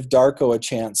to give Darko a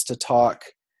chance to talk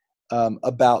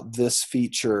about this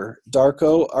feature.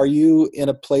 Darko, are you in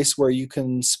a place where you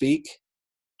can speak?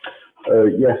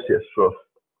 Yes, sure.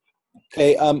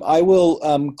 Okay, I will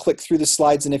click through the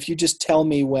slides, and if you just tell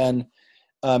me when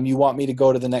you want me to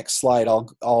go to the next slide,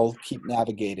 I'll keep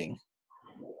navigating.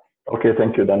 Okay,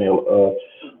 thank you, Daniel.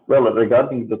 Well,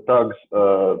 regarding the tags,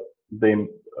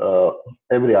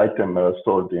 every item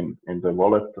stored in the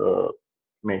wallet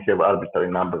may have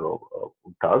arbitrary number of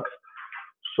tags.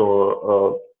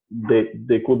 So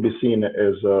they could be seen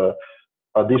as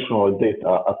additional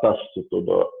data attached to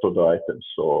the items.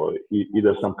 So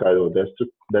either some kind of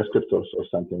descriptors or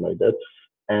something like that.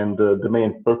 And the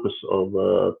main purpose of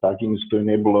tagging is to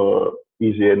enable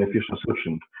easy and efficient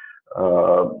searching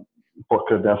for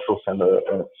credentials and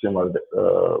similar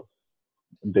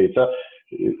data.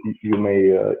 You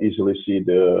may easily see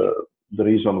the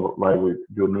reason why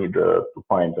you need to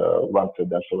find one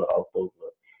credential out of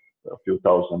a few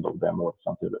thousand of them or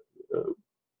something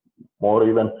more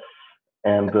even.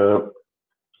 And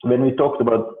when we talked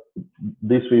about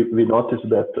this, we noticed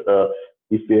that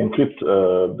if we encrypt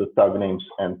the tag names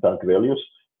and tag values,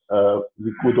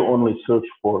 we could only search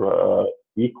for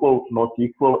equal, not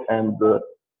equal, and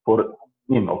for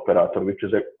in operator, which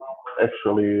is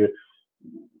actually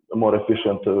a more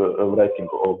efficient writing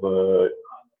of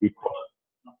equal.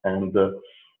 And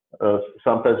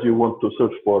sometimes you want to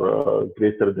search for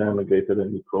greater than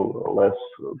equal, less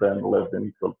than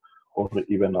equal, or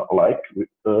even alike.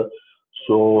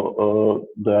 So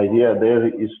the idea there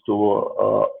is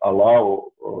to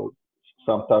allow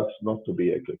some tags not to be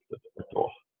encrypted at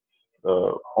all.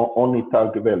 Only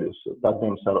tag values, tag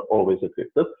names are always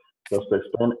encrypted, just to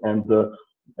explain, and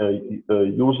the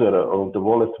user of the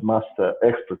wallet must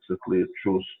explicitly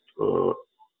choose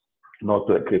not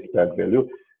to encrypt tag value.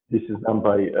 This is done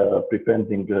by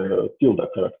prepending tilde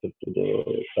character to the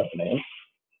tag name,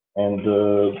 and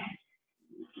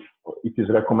it is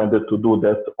recommended to do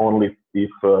that only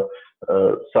if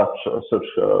such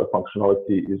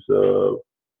functionality is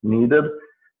needed,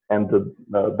 and the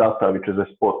data which is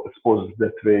exposed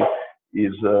that way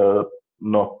is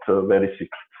not very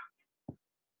secret.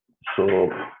 So,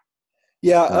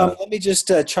 yeah, let me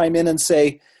just chime in and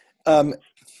say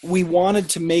we wanted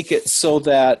to make it so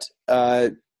that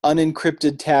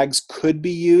unencrypted tags could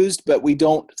be used, but we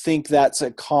don't think that's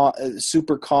a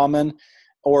super common,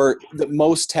 or that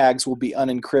most tags will be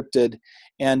unencrypted.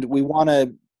 And we want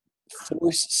to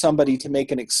force somebody to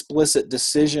make an explicit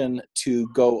decision to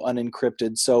go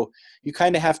unencrypted. So you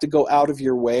kind of have to go out of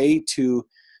your way to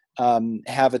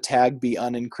have a tag be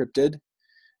unencrypted.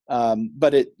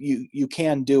 But you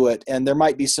can do it, and there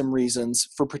might be some reasons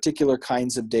for particular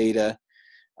kinds of data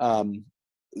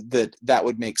that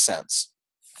would make sense.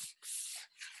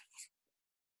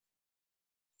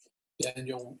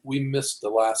 Daniel, we missed the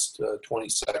last 20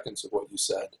 seconds of what you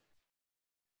said.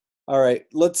 All right,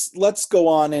 let's go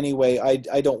on anyway.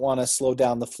 I don't want to slow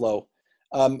down the flow.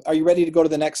 Are you ready to go to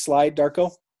the next slide,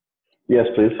 Darko? Yes,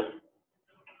 please.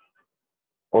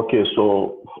 Okay,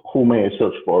 so who may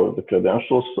search for the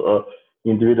credentials?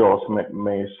 Individuals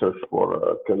may search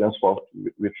for credentials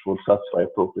which will satisfy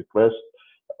proof request.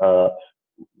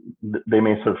 They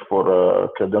may search for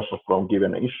credentials from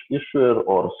given issuer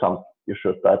or some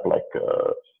issuer type like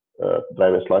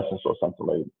driver's license or something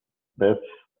like that,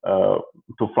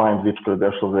 to find which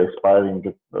credentials are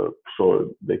expiring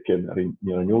so they can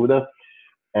renew that.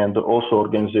 And also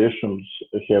organizations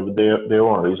have their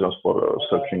own reasons for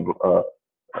searching.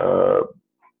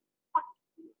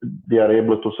 They are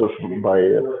able to search by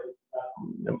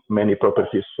many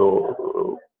properties,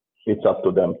 so it's up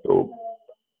to them to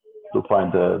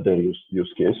find their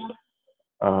use case.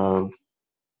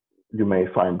 You may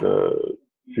find a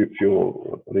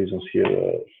few reasons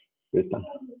here written.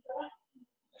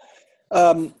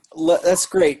 That's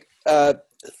great.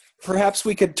 Perhaps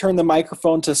we could turn the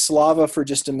microphone to Slava for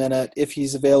just a minute if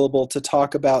he's available to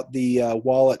talk about the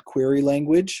wallet query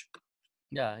language.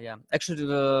 Yeah. Actually,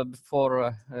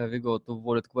 before we go to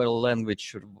wallet query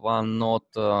language, one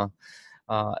note.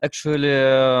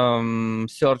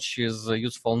 Search is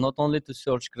useful not only to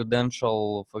search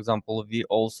credential. For example, we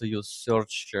also use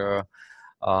search to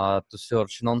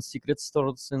search non-secret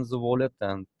stores in the wallet,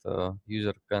 and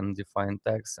user can define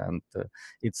tags, and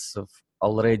it's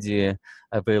already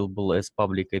available as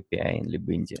public API in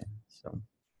libindy. So,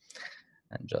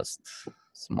 and just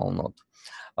small note.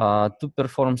 To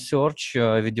perform search,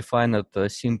 we define a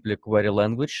simply query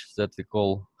language that we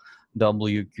call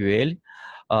WQL.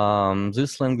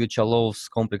 This language allows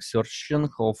complex searching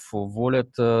of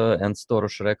wallet and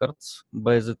storage records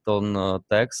based on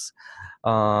tags.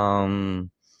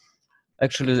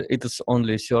 Actually, it is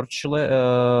only search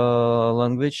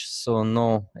language, so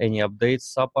no any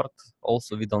updates support.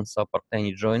 Also, we don't support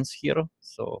any joins here.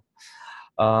 So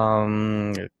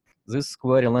this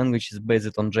query language is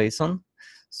based on JSON.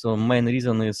 So main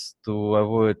reason is to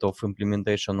avoid of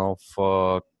implementation of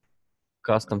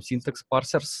custom syntax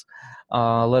parsers.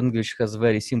 Language has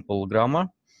very simple grammar,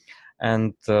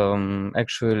 and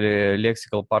actually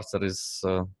lexical parser is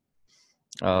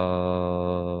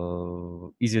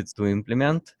easy to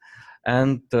implement,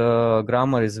 and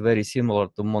grammar is very similar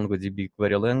to MongoDB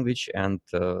query language, and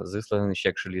this language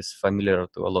actually is familiar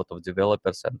to a lot of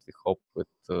developers, and we hope it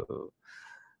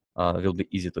will be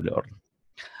easy to learn.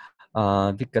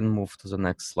 We can move to the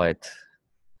next slide.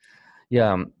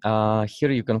 Yeah,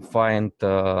 here you can find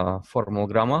formal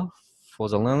grammar for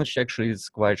the language. Actually, it's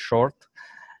quite short,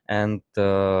 and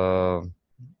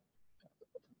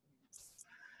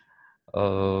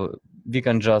we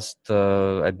can just,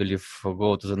 I believe,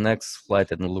 go to the next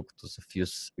slide and look to the few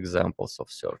examples of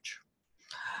search.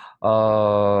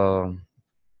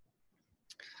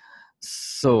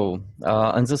 So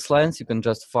on this lines, you can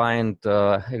just find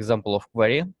example of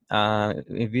query.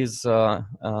 With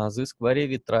this query,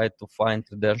 we try to find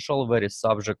credential where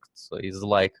subject is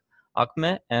like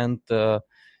Acme and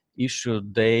issue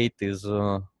date is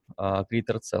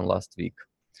created and last week.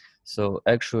 So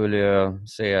actually,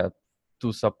 say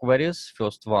two subqueries.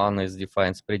 First one is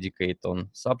defines predicate on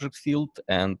subject field,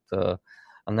 and the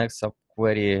next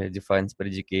subquery defines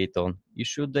predicate on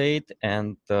issue date,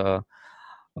 and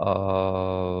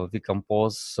we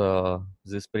compose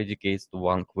these predicates to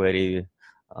one query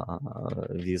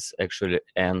with actually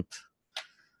end.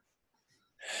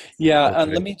 Yeah,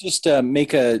 let me just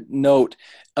make a note.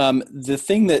 The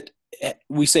thing that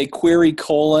we say query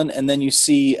colon, and then you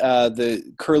see the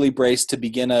curly brace to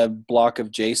begin a block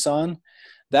of JSON.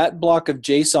 That block of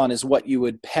JSON is what you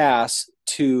would pass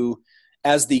to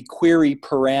as the query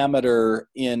parameter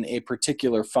in a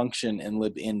particular function in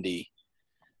libindy.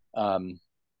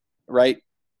 Right,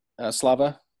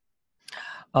 Slava?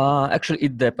 Actually,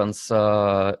 it depends.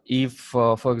 If,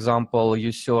 for example,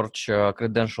 you search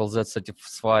credentials that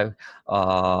satisfy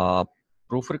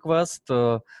proof request,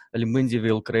 libindy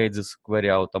will create this query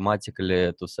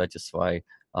automatically to satisfy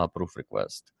proof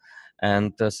request.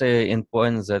 And say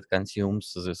endpoint that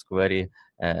consumes this query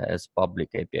as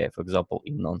public API, for example,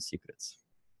 in non-secrets.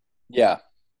 Yeah,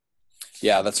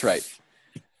 that's right.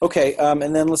 Okay,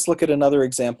 and then let's look at another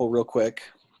example real quick.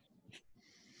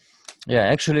 Yeah,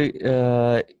 actually,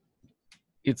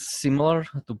 it's similar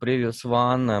to previous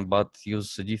one, but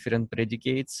use different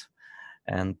predicates.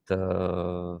 And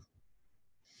for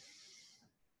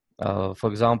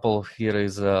example, here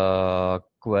is a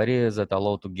query that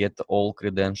allow to get all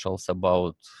credentials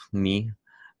about me,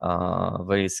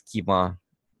 very schema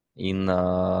in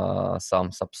some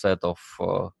subset of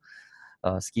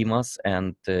schemas,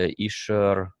 and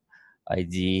issuer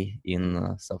ID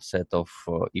in subset of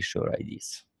issuer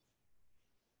IDs.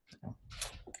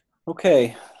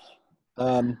 Okay.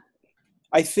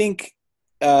 I think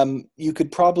you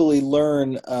could probably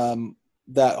learn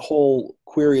that whole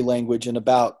query language in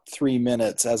about 3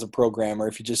 minutes as a programmer.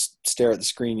 If you just stare at the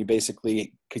screen, you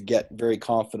basically could get very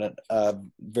confident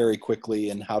very quickly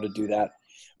in how to do that.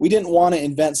 We didn't want to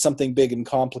invent something big and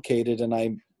complicated, and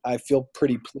I feel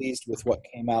pretty pleased with what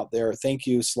came out there. Thank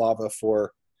you, Slava,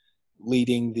 for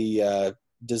leading the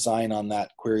design on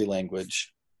that query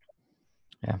language.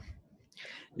 Yeah,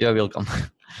 you're welcome.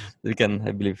 We can,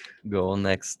 I believe, go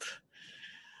next.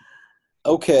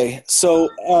 Okay, so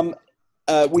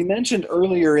we mentioned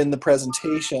earlier in the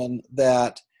presentation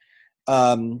that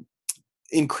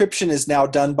encryption is now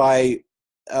done by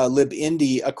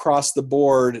libindy across the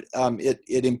board.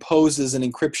 It imposes an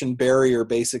encryption barrier,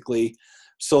 basically,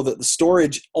 so that the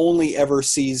storage only ever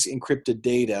sees encrypted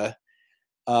data.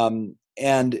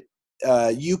 And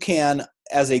you can,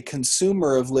 as a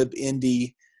consumer of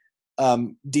libindy,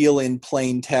 deal in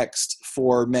plain text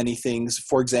for many things.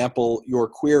 For example, your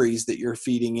queries that you're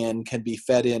feeding in can be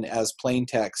fed in as plain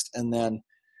text, and then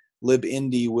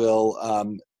libindy will,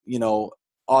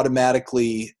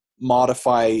 automatically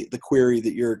modify the query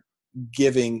that you're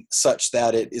giving such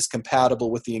that it is compatible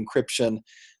with the encryption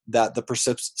that the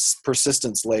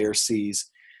persistence layer sees.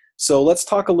 So let's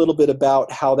talk a little bit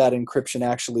about how that encryption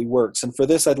actually works. And for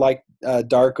this, I'd like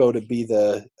Darko to be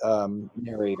the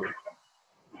narrator.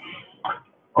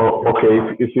 Oh,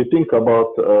 okay. If you think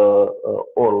about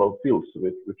all of fields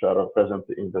which are present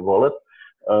in the wallet,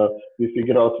 we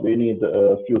figure out we need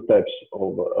a few types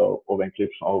of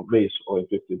encryption or ways of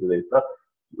encrypting the data.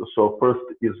 So first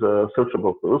is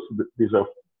searchable fields. These are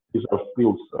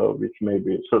fields which may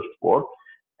be searched for,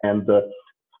 and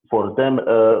for them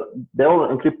they're all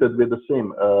encrypted with the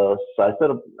same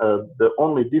cipher. The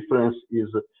only difference is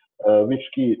which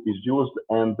key is used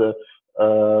and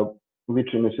which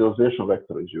initialization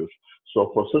vector is used.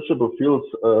 So for searchable fields,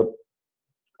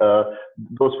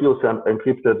 those fields are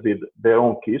encrypted with their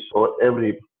own keys. So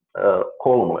every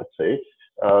column, let's say,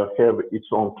 have its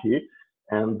own key.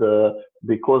 And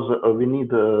because we need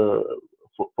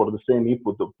for the same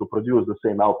input to produce the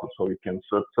same output, so we can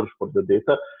search for the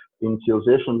data,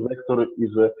 initialization vector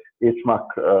is a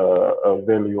HMAC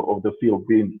value of the field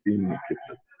being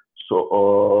encrypted.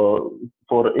 So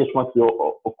for HMAC, we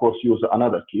of course use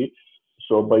another key.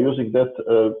 So by using that,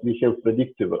 we have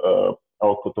predictive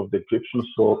output of the encryption,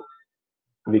 so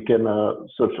we can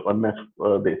search or match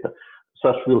data.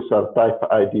 Such fields are type,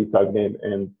 ID, tag name,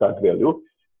 and tag value.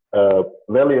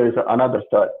 Value is another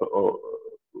type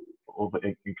of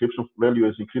encryption. Value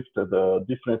is encrypted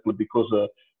differently because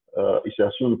it's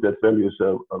assumed that value is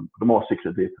the more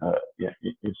secret data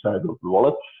inside of the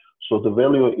wallet. So the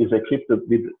value is encrypted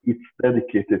with its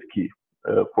dedicated key.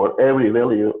 For every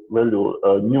value,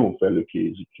 new value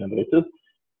key is generated.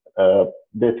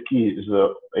 That key is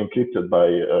encrypted by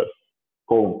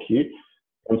column key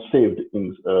and saved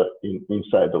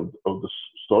inside of the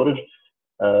storage.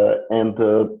 And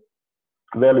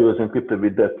value is encrypted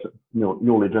with that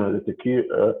newly generated key.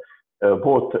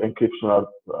 Both encryption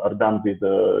are done with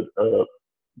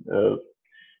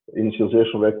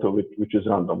initialization vector, which is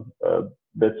random.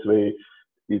 That's why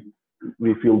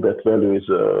we feel that value is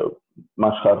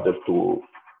much harder to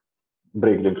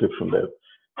break the encryption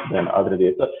than other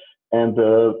data. And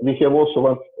we have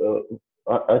also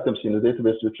items in the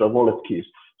database which are wallet keys.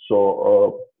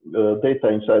 So data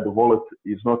inside the wallet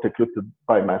is not encrypted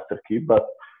by master key, but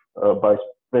by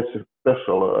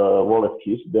special wallet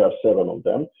keys. There are 7 of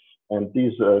them. And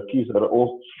these keys are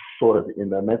all stored in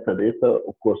the metadata,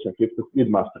 of course, encrypted with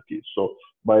master keys. So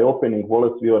by opening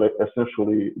wallet, we are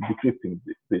essentially decrypting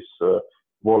these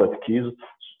wallet keys.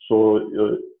 So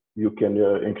you can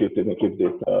encrypt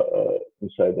data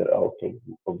inside and out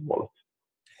of wallet.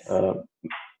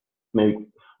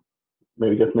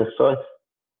 Maybe get next slide.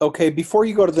 Okay, before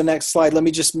you go to the next slide, let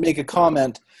me just make a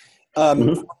comment.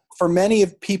 For many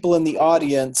of people in the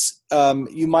audience,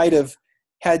 you might have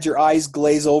had your eyes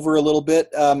glaze over a little bit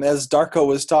as Darko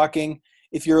was talking.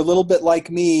 If you're a little bit like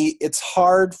me, it's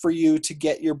hard for you to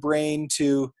get your brain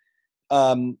to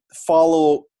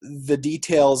follow the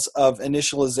details of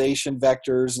initialization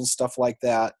vectors and stuff like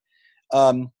that.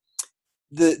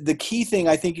 The key thing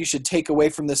I think you should take away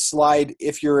from this slide,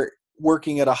 if you're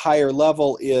working at a higher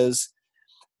level, is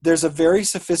there's a very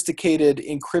sophisticated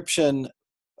encryption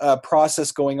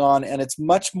process going on, and it's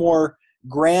much more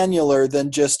granular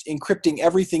than just encrypting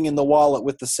everything in the wallet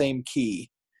with the same key.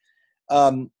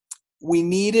 We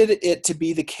needed it to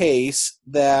be the case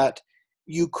that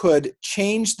you could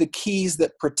change the keys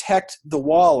that protect the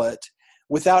wallet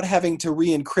without having to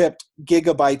re-encrypt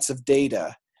gigabytes of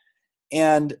data.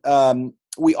 And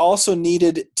we also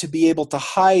needed to be able to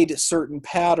hide certain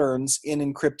patterns in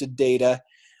encrypted data,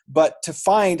 but to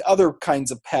find other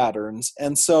kinds of patterns.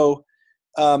 And so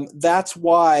that's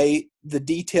why the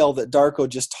detail that Darko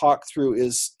just talked through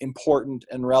is important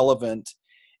and relevant.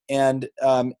 And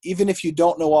even if you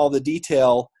don't know all the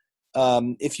detail,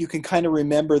 if you can kind of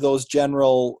remember those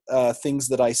general things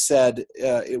that I said,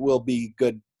 it will be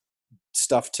good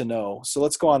stuff to know. So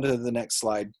let's go on to the next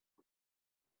slide.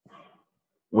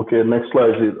 Okay, next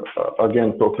slide is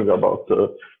again talking about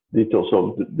details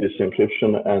of this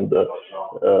encryption, and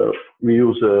we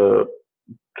use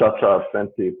ChaCha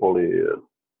 20 poly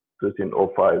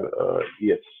 1305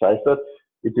 EH cipher.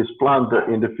 It is planned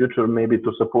in the future maybe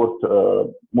to support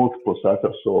multiple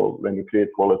ciphers. So when you create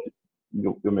wallet,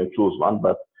 you may choose one,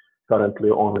 but currently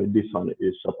only this one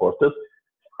is supported.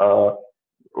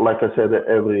 Like I said,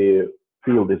 every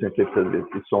field is encrypted with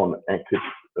its own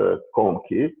encrypt column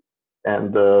key,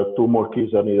 and 2 more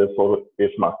keys are needed for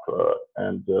HMAC.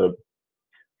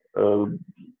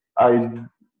 I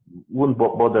wouldn't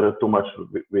bother too much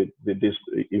with this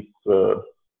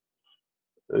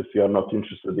if you are not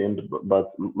interested in,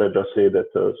 but let's just say that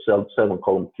 7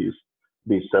 column keys,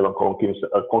 these 7 column keys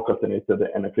are concatenated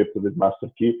and encrypted with master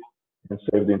key and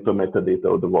saved into metadata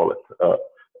of the wallet.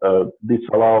 This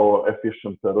allows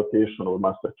efficient rotation of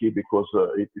master key, because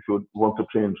if you want to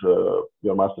change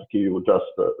your master key, you just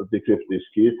decrypt this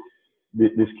key.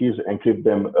 These keys encrypt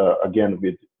them again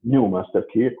with new master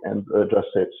key and just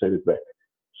save it back.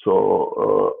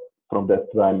 So from that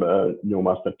time, new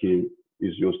master key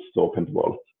is used to open the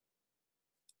wallet.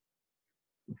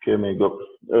 Okay, may go.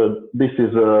 This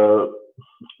is a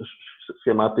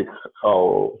schematic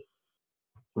how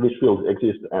which fields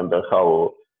exist and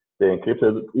how they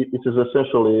encrypted. It is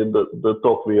essentially the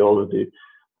talk we already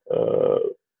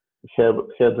have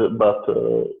had, but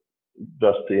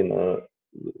just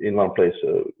in one place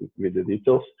with the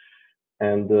details.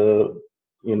 And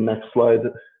in next slide.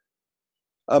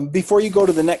 Before you go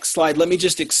to the next slide, let me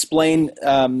just explain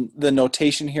the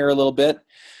notation here a little bit.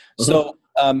 So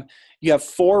you have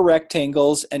 4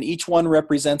 rectangles, and each one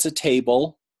represents a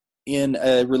table in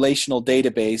a relational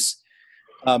database.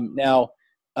 Now,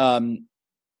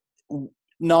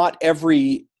 not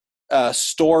every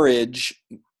storage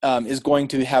is going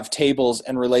to have tables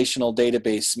and relational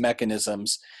database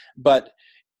mechanisms, but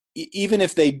even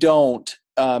if they don't,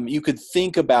 you could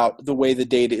think about the way the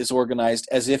data is organized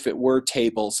as if it were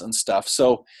tables and stuff.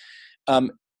 So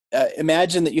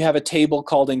imagine that you have a table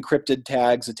called encrypted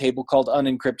tags, a table called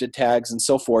unencrypted tags, and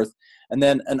so forth, and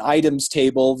then an items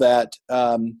table that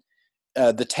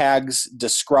the tags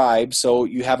describe. So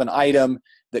you have an item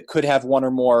that could have one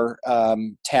or more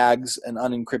tags and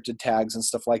unencrypted tags and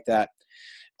stuff like that.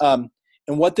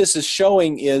 And what this is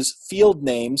showing is field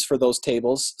names for those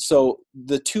tables. So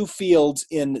the 2 fields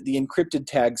in the encrypted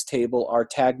tags table are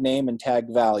tag name and tag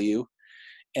value.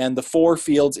 And the 4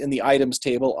 fields in the items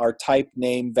table are type,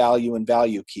 name, value, and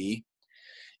value key.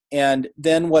 And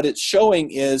then what it's showing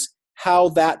is how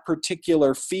that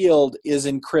particular field is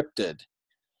encrypted.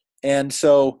 And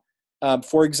so,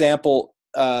 for example,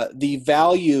 the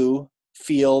value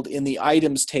field in the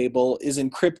items table is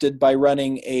encrypted by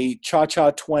running a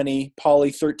cha-cha-20 poly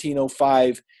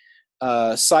 1305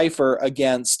 cipher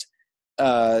against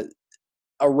a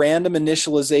random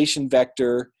initialization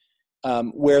vector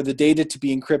where the data to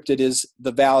be encrypted is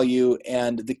the value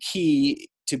and the key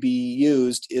to be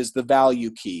used is the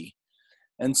value key.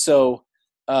 And so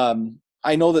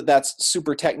I know that that's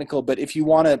super technical, but if you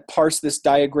want to parse this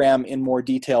diagram in more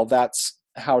detail, that's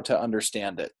how to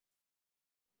understand it.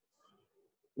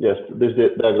 Yes, this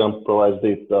diagram provides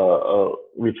data,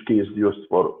 which key is used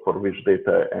for which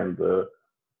data, and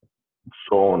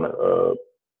so on.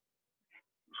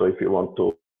 So if you want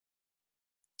to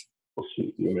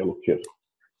see, you may look here.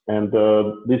 And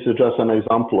this is just an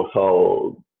example of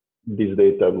how this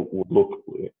data would look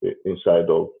inside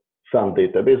of some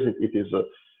database. It is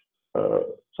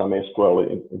some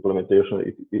SQL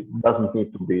implementation. It doesn't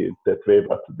need to be that way,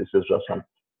 but this is just an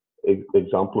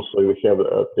example. So we have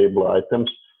table items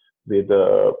with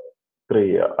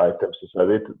 3 items inside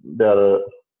it. There are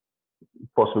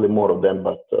possibly more of them,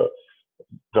 but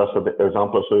just as an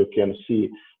example, so you can see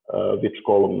which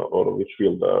column or which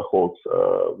field holds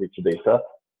which data.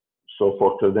 So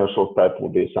for credential type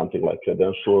would be something like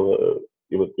credential.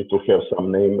 It will have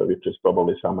some name, which is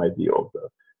probably some ID of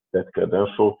that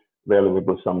credential. Value will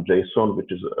be some JSON,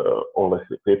 which is always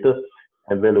repeated,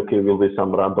 and value key will be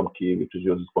some random key, which is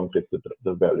used to encrypt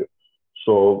the value.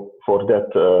 So for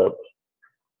that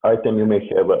item, you may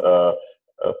have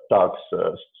tags,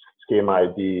 schema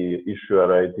ID,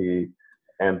 issuer ID,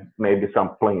 and maybe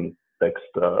some plain text.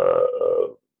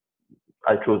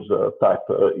 I choose type.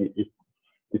 It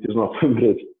is not a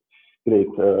great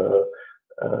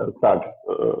tag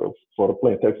for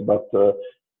plain text, but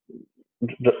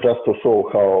just to show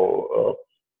how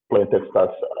plain text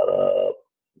tags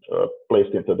are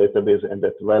placed into the database, and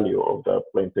that value of the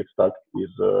plain text tag is,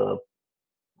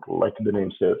 like the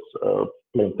name says,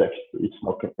 plain text. It's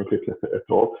not encrypted at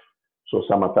all. So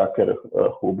some attacker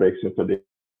who breaks into this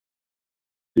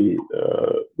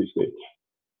data.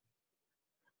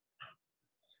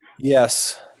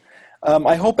 Yes.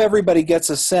 I hope everybody gets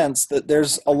a sense that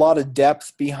there's a lot of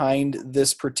depth behind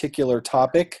this particular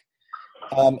topic,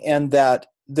 and that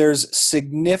there's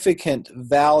significant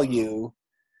value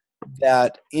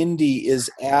that Indy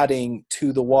is adding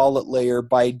to the wallet layer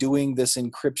by doing this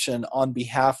encryption on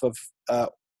behalf of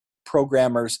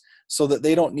programmers, so that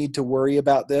they don't need to worry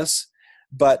about this,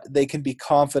 but they can be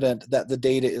confident that the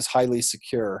data is highly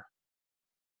secure.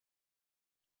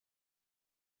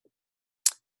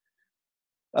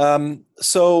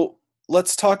 So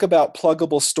let's talk about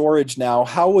pluggable storage now.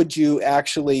 How would you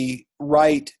actually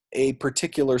write a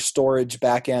particular storage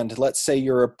backend? Let's say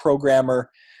you're a programmer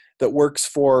that works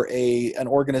for an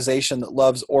organization that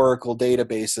loves Oracle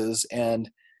databases, and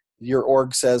your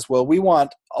org says, well, we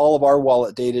want all of our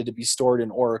wallet data to be stored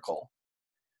in Oracle.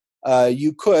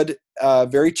 You could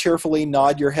very cheerfully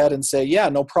nod your head and say, yeah,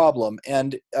 no problem.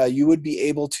 And you would be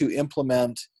able to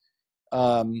implement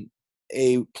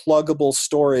a pluggable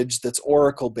storage that's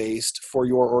Oracle based for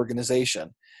your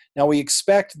organization. Now, we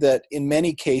expect that in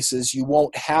many cases you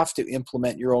won't have to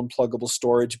implement your own pluggable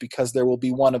storage because there will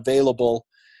be one available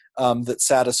that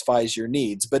satisfies your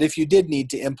needs. But if you did need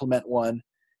to implement one,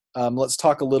 let's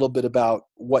talk a little bit about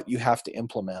what you have to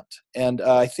implement. And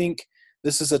I think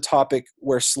this is a topic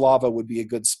where Slava would be a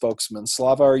good spokesman.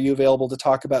 Slava, are you available to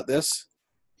talk about this?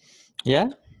 Yeah.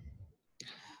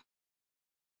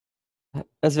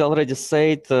 As we already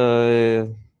said,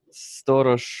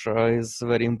 storage is a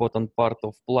very important part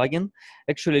of plugin.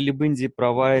 Actually, Libindy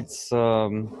provides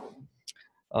out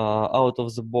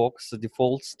of the box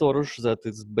default storage that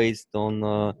is based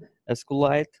on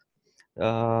SQLite.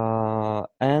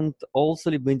 And also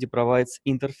Libindy provides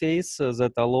interface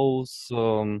that allows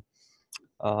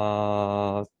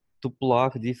to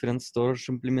plug different storage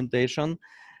implementation,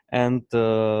 and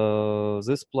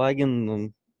this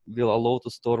plugin will allow to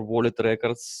store wallet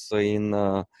records in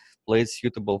a place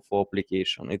suitable for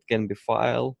application. It can be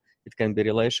file, it can be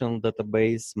relational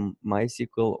database,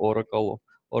 MySQL, Oracle,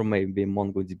 or maybe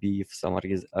MongoDB if some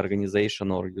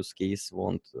organization or use case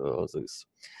want this.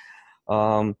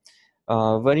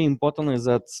 Very important is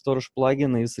that storage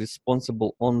plugin is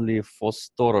responsible only for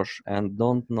storage and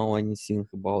don't know anything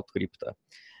about crypto.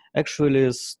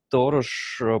 Actually,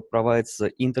 storage provides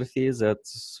an interface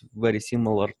that's very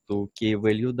similar to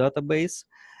key-value database,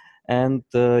 and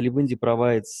Libindy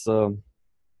provides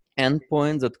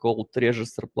endpoint that called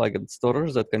register plugin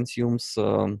storage that consumes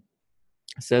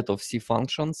set of C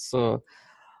functions that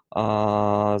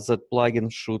plugin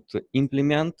should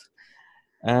implement.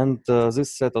 And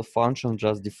this set of functions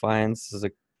just defines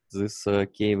this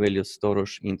key-value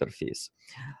storage interface.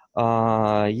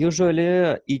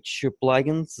 Usually, each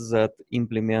plugin that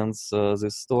implements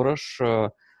this storage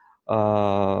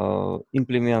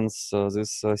implements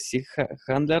this C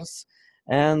handlers,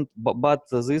 and but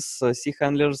these C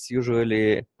handlers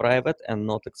usually private and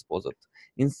not exposed.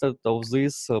 Instead of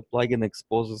this, plugin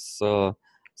exposes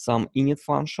some init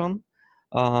function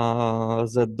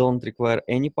that don't require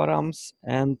any params,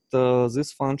 and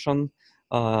this function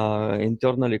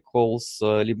internally calls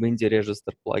Libindy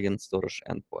register plugin storage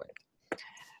endpoint.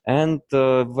 And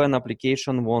when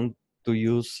application want to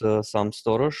use some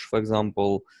storage, for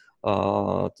example,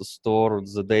 to store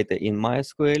the data in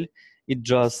MySQL, it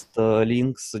just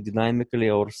links dynamically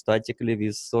or statically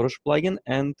with storage plugin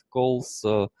and calls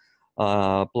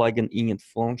plugin init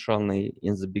function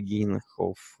in the beginning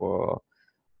of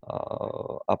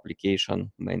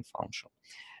application main function.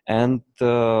 And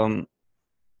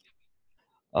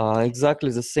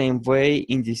exactly the same way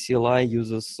Indy CLI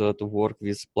uses to work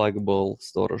with pluggable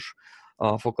storage.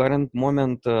 For current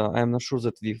moment, I'm not sure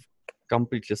that we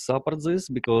completely support this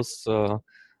because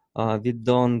we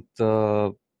don't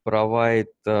provide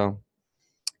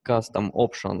custom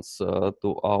options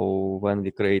to our when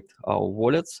we create our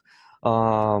wallets.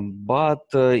 But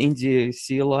Indy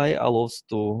CLI allows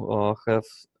to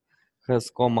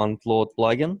has command load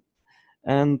plugin,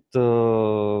 and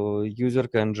user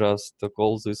can just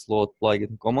call this load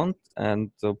plugin command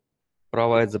and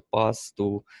provide the path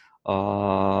to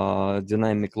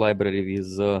dynamic library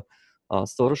with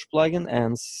storage plugin,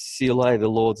 and CLI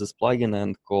will load this plugin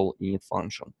and call init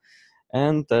function.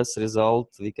 And as a result,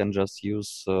 we can just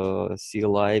use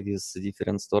CLI with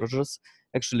different storages.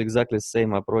 Actually, exactly the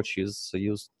same approach is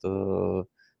used to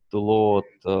load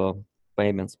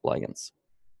payments plugins.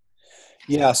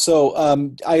 Yeah, so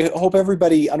I hope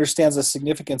everybody understands the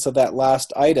significance of that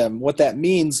last item. What that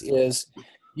means is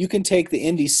you can take the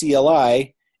Indy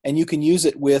CLI and you can use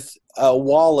it with a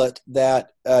wallet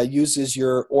that uses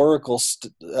your Oracle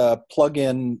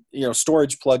plugin,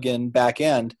 storage plugin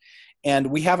backend.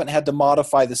 And we haven't had to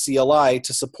modify the CLI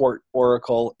to support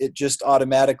Oracle. It just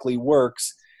automatically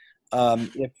works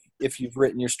if you've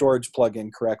written your storage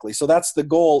plugin correctly. So that's the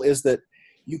goal, is that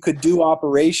you could do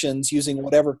operations using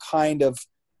whatever kind of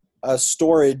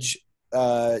storage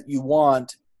you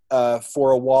want for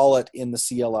a wallet in the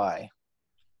CLI.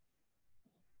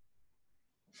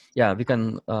 Yeah, we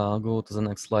can go to the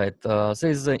next slide.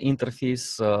 Says the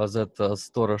interface that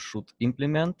storage should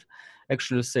implement.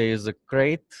 Actually says the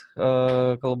create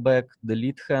callback,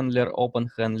 delete handler, open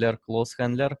handler, close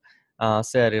handler.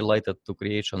 They are related to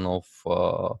creation of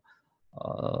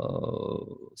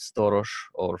storage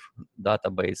or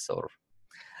database,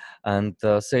 and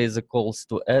says the calls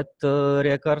to add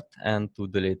record and to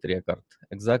delete record.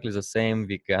 Exactly the same.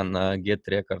 We can get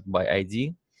record by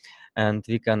ID, and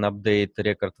we can update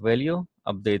record value,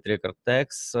 update record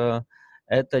tags,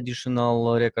 add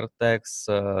additional record tags,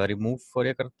 remove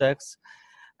record tags,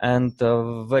 and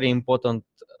very important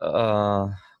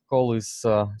call is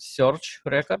search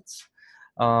records.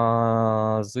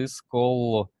 This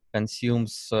call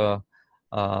consumes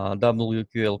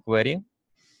WQL query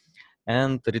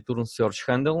and return search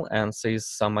handle, and says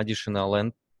some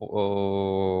additional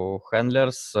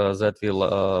handlers that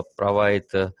will provide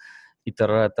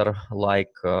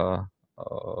iterator-like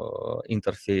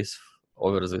interface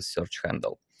over the search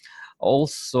handle.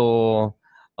 Also,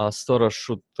 storage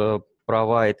should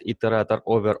provide iterator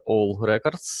over all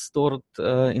records stored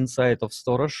inside of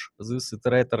storage. This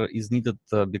iterator is needed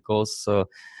because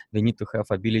we need to have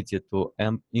ability to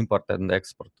import and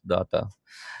export data.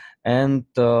 And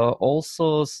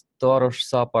also storage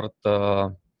support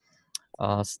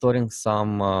storing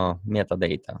some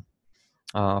metadata.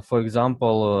 For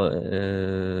example,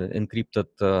 encrypted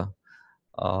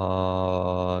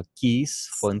keys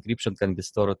for encryption can be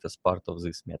stored as part of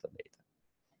this metadata.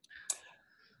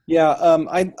 Yeah,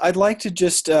 I'd like to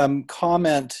just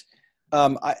comment.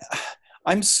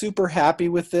 I'm super happy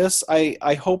with this.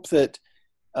 I hope that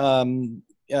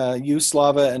you,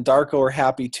 Slava, and Darko are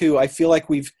happy too. I feel like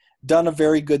we've done a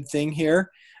very good thing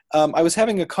here. I was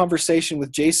having a conversation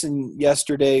with Jason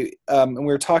yesterday, and we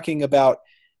were talking about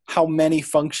how many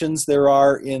functions there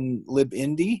are in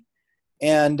libindy.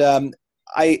 And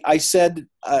I said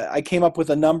I came up with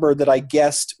a number that I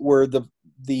guessed were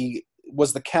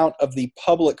was the count of the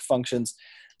public functions.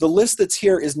 The list that's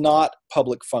here is not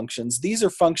public functions. These are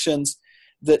functions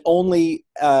that only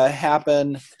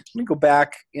happen. Let me go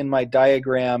back in my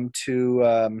diagram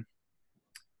to,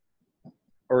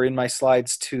 or in my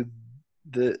slides to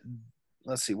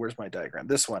let's see, where's my diagram?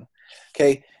 This one.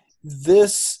 Okay,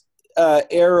 this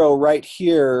arrow right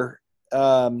here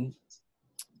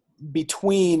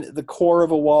between the core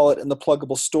of a wallet and the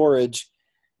pluggable storage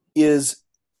is,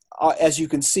 as you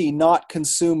can see, not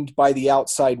consumed by the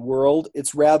outside world.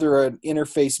 It's rather an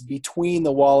interface between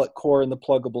the wallet core and the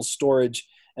pluggable storage,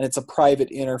 and it's a private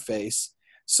interface.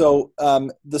 So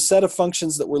the set of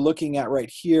functions that we're looking at right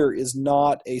here is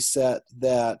not a set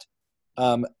that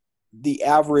the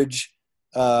average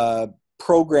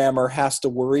programmer has to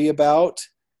worry about.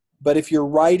 But if you're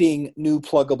writing new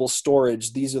pluggable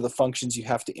storage, these are the functions you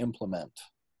have to implement.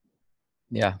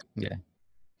 Yeah.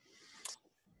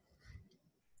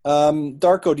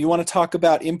 Darko, do you want to talk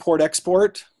about import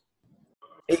export,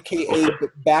 aka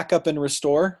backup and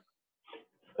restore?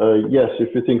 Yes,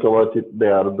 if you think about it, they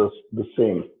are the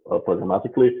same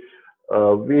programmatically.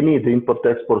 We need import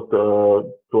export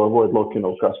to avoid locking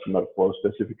of customer for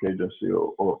specific agency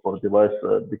or device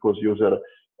because user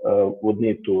would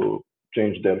need to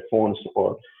change their phones,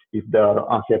 or if they are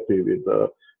unhappy with the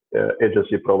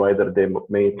agency provider, they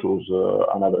may choose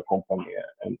another company,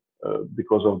 and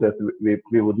because of that,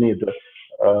 we would need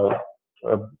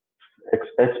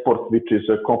export which is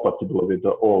compatible with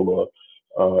all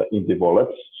Indy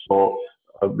wallets. So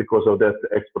because of that,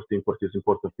 export import is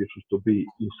important features to be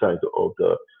inside of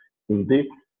the Indy.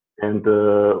 And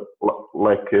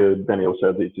like Daniel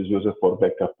said, it is used for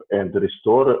backup and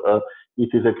restore. It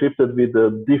is encrypted with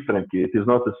a different key. It is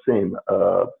not the same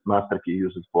master key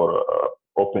used for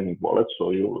opening wallet.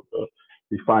 So you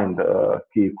define the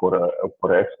key for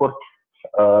export.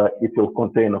 It will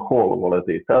contain a whole wallet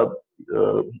data.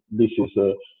 This is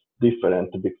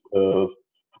different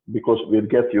because with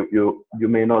get you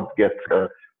may not get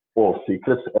all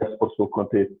secrets. Exports will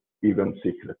contain even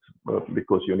secrets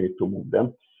because you need to move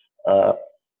them.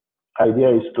 Idea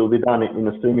is to be done in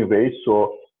a streaming way.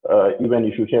 So even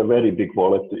if you have very big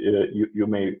wallet, you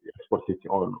may export it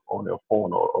on your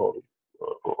phone or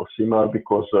similar,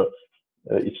 because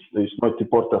it's not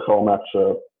important how much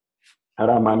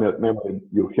RAM memory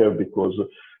you have, because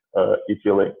it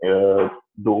will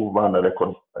do one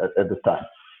record at a time.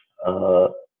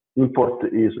 Import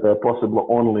is possible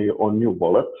only on new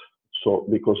wallet. So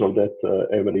because of that,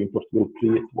 every import will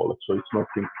create wallet. So it's not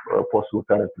possible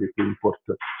currently to import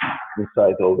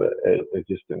inside of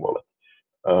existing wallet.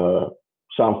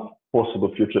 Some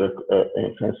possible future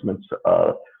enhancements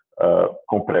are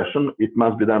compression. It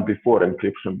must be done before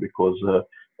encryption because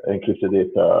encrypted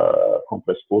data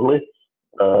compress poorly.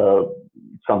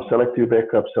 Some selective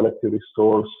backup, selective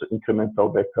restores, incremental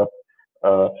backup,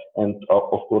 and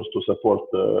of course to support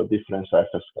different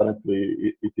ciphers.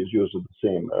 Currently, it is used the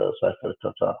same cipher,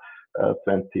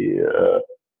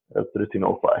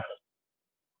 1305.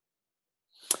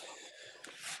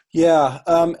 Yeah,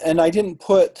 and I didn't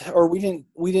put, or we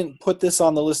didn't put this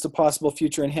on the list of possible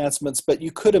future enhancements, but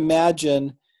you could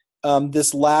imagine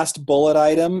this last bullet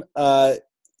item.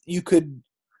 You could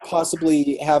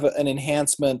possibly have an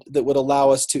enhancement that would allow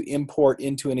us to import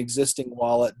into an existing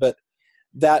wallet, but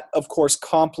that, of course,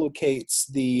 complicates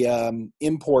the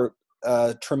import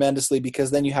tremendously,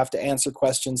 because then you have to answer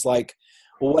questions like,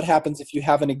 well, what happens if you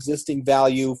have an existing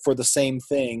value for the same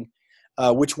thing?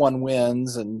 which one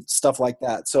wins and stuff like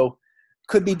that. So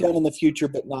could be done in the future,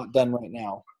 but not done right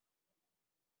now.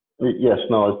 Yes,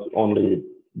 no, it's only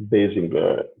basic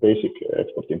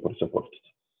export-import support.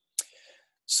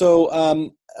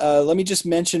 So let me just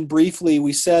mention briefly,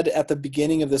 we said at the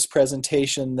beginning of this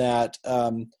presentation that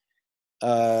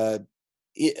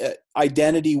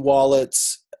identity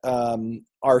wallets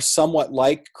are somewhat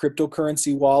like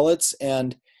cryptocurrency wallets.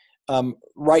 And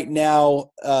right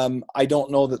now, I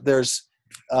don't know that there's,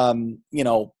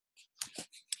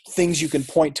 things you can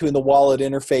point to in the wallet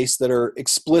interface that are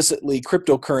explicitly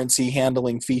cryptocurrency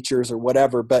handling features or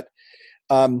whatever. But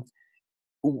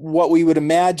what we would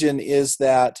imagine is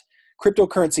that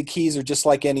cryptocurrency keys are just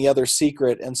like any other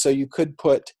secret. And so you could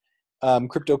put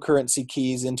cryptocurrency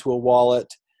keys into a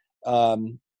wallet.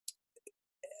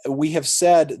 We have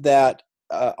said that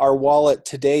our wallet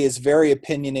today is very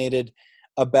opinionated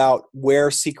about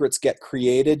where secrets get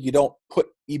created. You don't put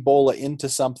Ebola into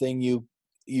something. You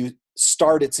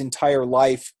start its entire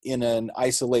life in an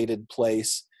isolated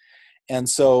place. And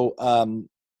so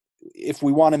if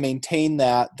we want to maintain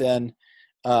that, then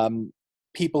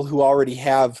people who already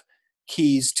have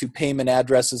keys to payment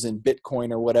addresses in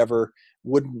Bitcoin or whatever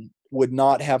would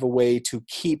not have a way to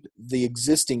keep the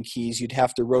existing keys. You'd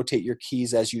have to rotate your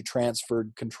keys as you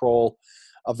transferred control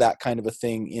of that kind of a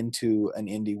thing into an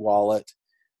Indy wallet.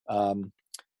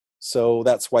 So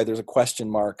that's why there's a question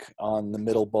mark on the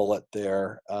middle bullet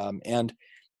there. There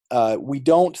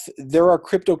are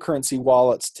cryptocurrency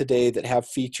wallets today that have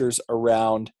features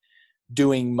around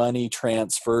doing money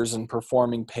transfers and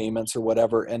performing payments or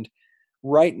whatever. And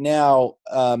right now,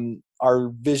 our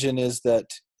vision is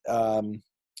that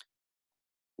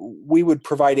we would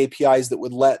provide APIs that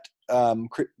would let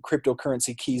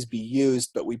cryptocurrency keys be used,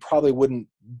 but we probably wouldn't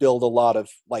build a lot of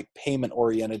like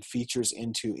payment-oriented features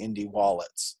into Indy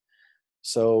wallets.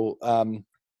 So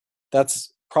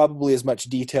that's probably as much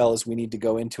detail as we need to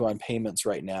go into on payments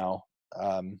right now.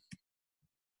 So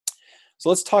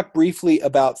let's talk briefly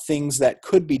about things that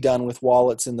could be done with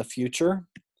wallets in the future.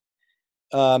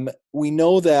 We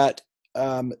know that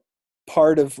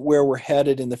part of where we're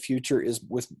headed in the future is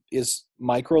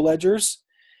microledgers.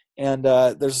 And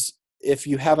if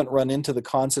you haven't run into the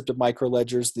concept of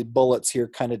microledgers, the bullets here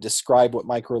kind of describe what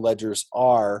microledgers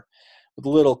are. The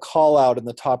little call out in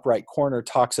the top right corner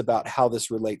talks about how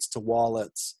this relates to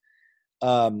wallets.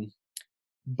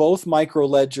 Both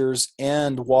microledgers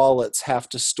and wallets have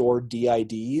to store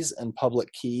DIDs and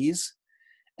public keys.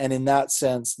 And in that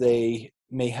sense, they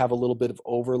may have a little bit of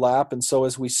overlap. And so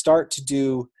as we start to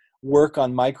do work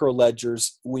on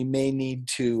microledgers, we may need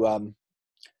to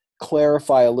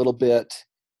clarify a little bit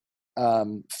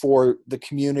for the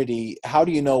community. How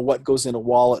do you know what goes in a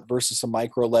wallet versus a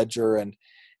microledger,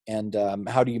 and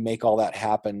how do you make all that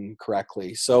happen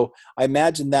correctly? So I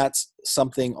imagine that's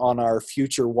something on our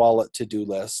future wallet to-do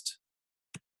list.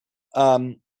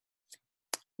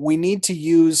 We need to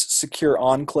use secure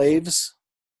enclaves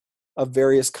of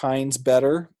various kinds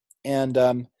better.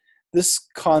 And this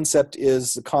concept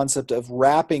is the concept of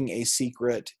wrapping a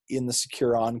secret in the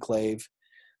secure enclave.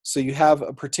 So you have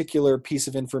a particular piece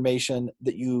of information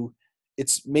that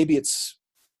maybe it's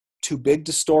too big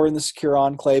to store in the secure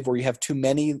enclave, or you have too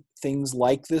many things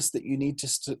like this that you need to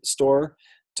store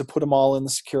to put them all in the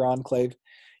secure enclave.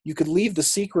 You could leave the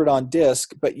secret on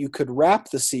disk, but you could wrap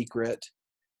the secret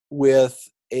with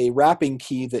a wrapping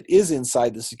key that is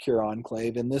inside the secure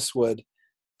enclave, and this would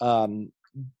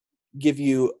give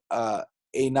you a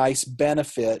nice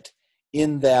benefit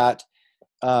in that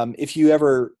if you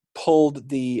ever pulled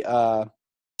the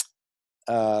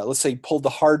let's say pulled the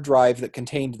hard drive that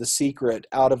contained the secret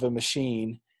out of a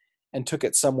machine and took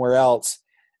it somewhere else,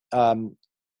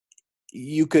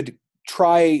 you could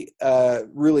try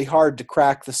really hard to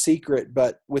crack the secret,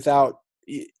 but without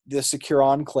the secure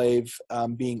enclave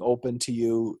being open to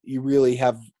you, you really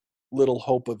have little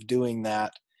hope of doing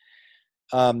that.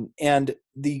 And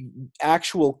the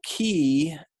actual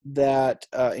key that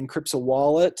encrypts a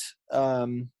wallet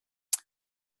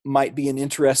might be an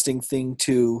interesting thing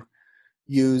to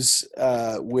use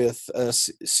with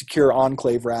secure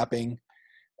enclave wrapping.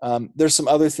 There's some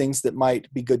other things that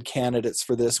might be good candidates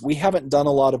for this. We haven't done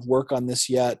a lot of work on this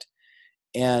yet,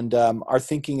 and our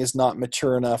thinking is not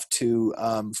mature enough to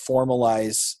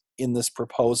formalize in this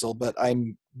proposal, but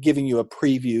I'm giving you a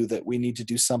preview that we need to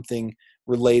do something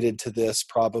related to this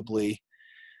probably.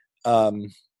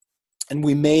 And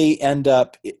we may end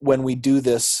up, when we do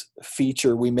this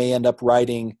feature, we may end up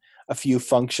writing a few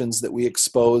functions that we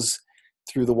expose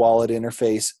through the wallet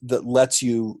interface that lets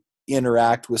you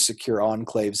interact with secure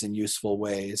enclaves in useful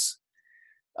ways.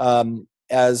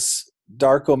 As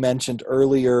Darko mentioned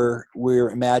earlier, we're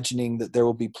imagining that there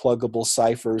will be pluggable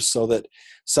ciphers so that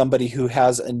somebody who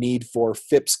has a need for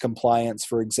FIPS compliance,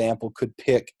 for example, could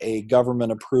pick a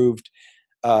government-approved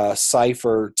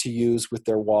cipher to use with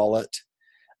their wallet.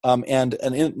 And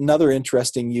another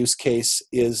interesting use case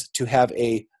is to have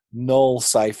a null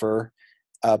cipher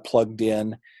plugged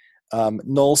in.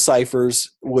 Null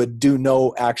ciphers would do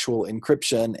no actual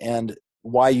encryption, and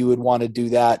why you would want to do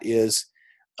that is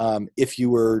if you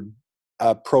were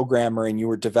a programmer and you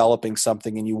were developing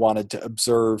something and you wanted to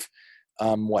observe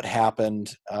what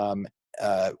happened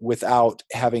without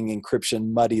having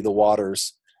encryption muddy the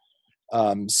waters.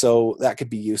 So that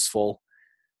could be useful.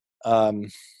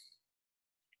 And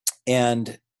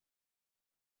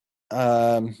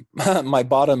my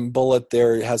bottom bullet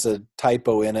there has a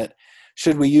typo in it.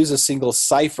 Should we use a single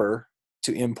cipher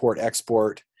to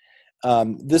import-export?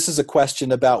 This is a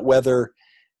question about whether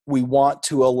we want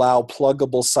to allow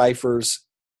pluggable ciphers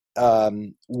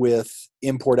with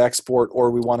import-export, or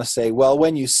we want to say, well,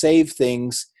 when you save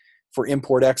things for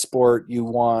import-export, you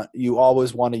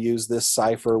always want to use this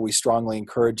cipher. We strongly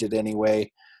encourage it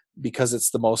anyway because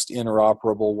it's the most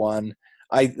interoperable one.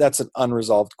 That's an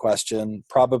unresolved question.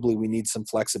 Probably we need some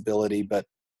flexibility, but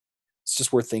it's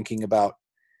just worth thinking about.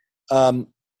 A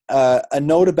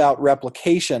note about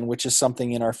replication, which is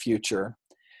something in our future.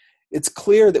 It's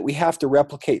clear that we have to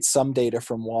replicate some data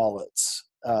from wallets,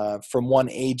 from one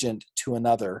agent to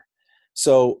another.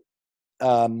 So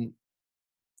the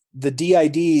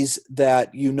DIDs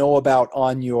that you know about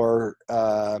on your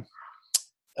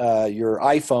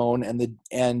iPhone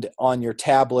and on your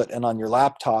tablet and on your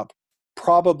laptop,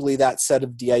 probably that set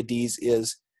of DIDs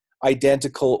is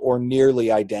identical or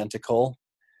nearly identical.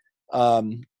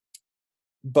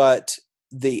 But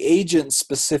the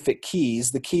agent-specific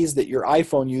keys, the keys that your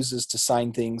iPhone uses to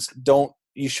sign things,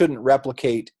 you shouldn't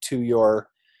replicate to your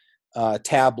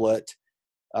tablet.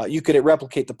 You could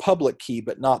replicate the public key,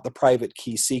 but not the private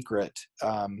key secret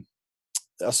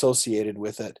associated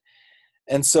with it.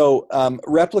 And so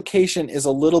replication is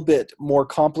a little bit more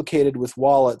complicated with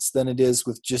wallets than it is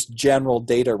with just general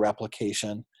data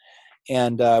replication.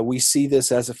 And we see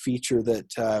this as a feature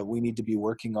that we need to be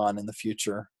working on in the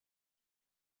future.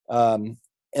 And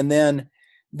then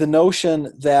the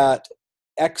notion that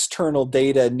external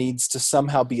data needs to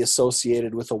somehow be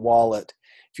associated with a wallet.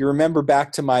 If you remember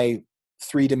back to my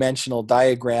three-dimensional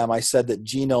diagram, I said that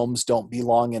genomes don't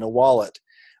belong in a wallet.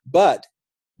 But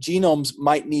genomes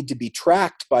might need to be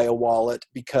tracked by a wallet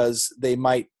because they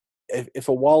might, if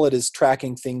a wallet is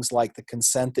tracking things like the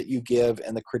consent that you give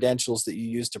and the credentials that you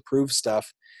use to prove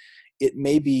stuff, it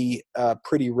may be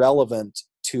pretty relevant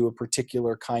to a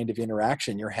particular kind of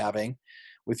interaction you're having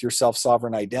with your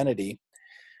self-sovereign identity.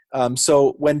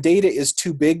 So when data is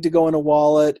too big to go in a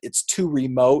wallet, it's too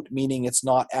remote, meaning it's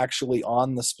not actually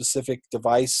on the specific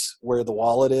device where the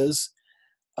wallet is.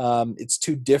 It's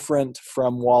too different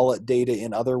from wallet data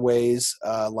in other ways,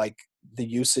 like the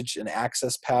usage and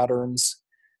access patterns.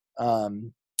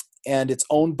 And it's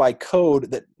owned by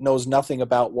code that knows nothing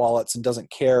about wallets and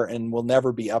doesn't care and will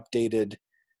never be updated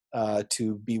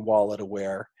to be wallet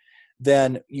aware.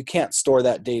 Then you can't store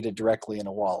that data directly in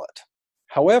a wallet.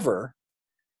 However,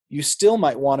 you still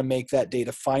might want to make that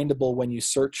data findable when you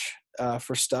search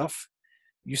for stuff.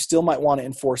 You still might want to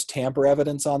enforce tamper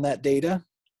evidence on that data.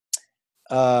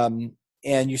 And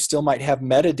you still might have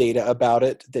metadata about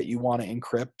it that you want to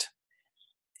encrypt.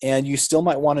 And you still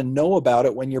might want to know about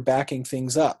it when you're backing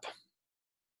things up.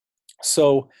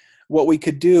 So what we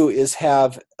could do is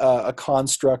have a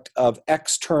construct of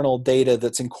external data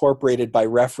that's incorporated by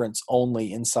reference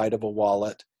only inside of a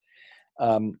wallet.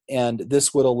 And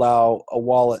this would allow a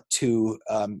wallet to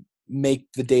make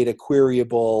the data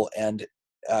queryable and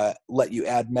let you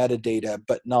add metadata,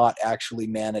 but not actually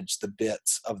manage the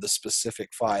bits of the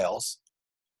specific files.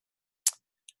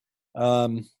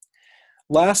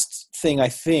 Last thing I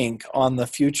think on the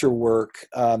future work,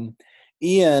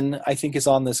 Ian, I think, is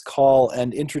on this call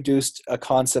and introduced a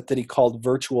concept that he called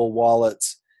virtual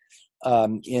wallets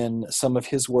in some of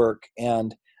his work.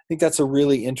 And I think that's a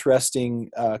really interesting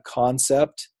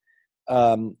concept.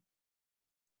 And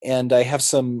I have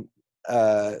some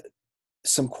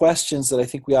questions that I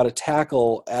think we ought to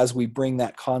tackle as we bring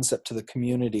that concept to the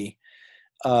community.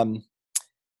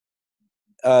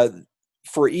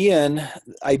 For Ian,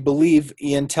 I believe,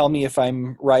 Ian, tell me if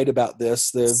I'm right about this,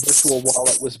 the virtual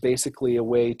wallet was basically a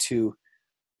way to,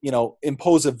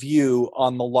 impose a view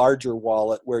on the larger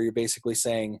wallet where you're basically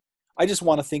saying, I just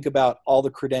want to think about all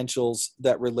the credentials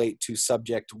that relate to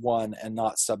subject 1 and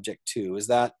not subject 2. Is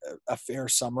that a fair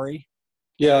summary?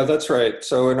 Yeah, that's right.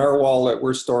 So in our wallet,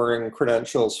 we're storing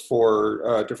credentials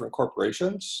for different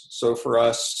corporations. So for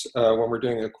us, when we're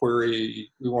doing a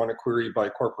query, we want to query by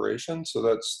corporation. So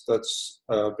that's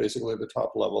basically the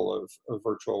top level of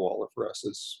virtual wallet for us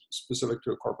is specific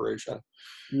to a corporation.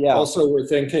 Yeah. Also, we're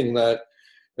thinking that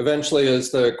eventually as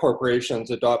the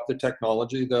corporations adopt the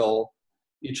technology, they'll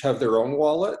each have their own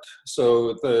wallet.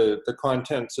 So the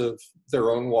contents of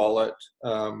their own wallet,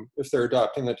 if they're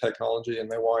adopting the technology and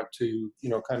they want to,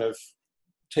 kind of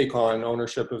take on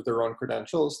ownership of their own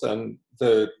credentials, then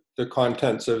the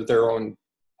contents of their own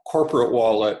corporate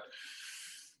wallet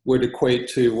would equate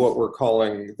to what we're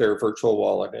calling their virtual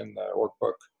wallet in the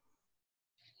workbook.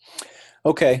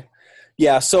 Okay.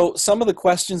 Yeah. So some of the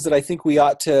questions that I think we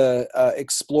ought to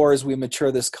explore as we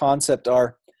mature this concept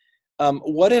are,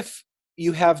 what if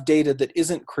you have data that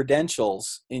isn't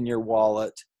credentials in your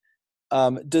wallet?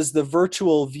 Does the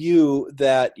virtual view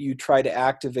that you try to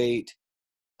activate,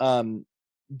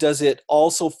 does it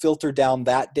also filter down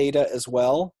that data as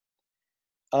well?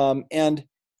 And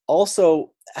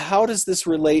also, how does this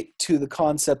relate to the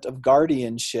concept of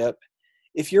guardianship?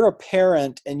 If you're a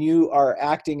parent and you are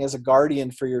acting as a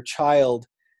guardian for your child,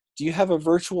 do you have a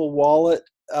virtual wallet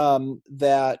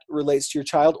that relates to your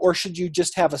child, or should you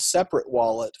just have a separate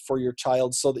wallet for your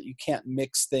child so that you can't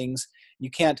mix things? You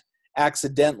can't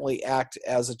accidentally act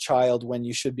as a child when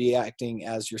you should be acting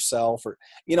as yourself, or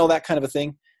that kind of a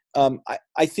thing.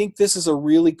 I think this is a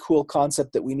really cool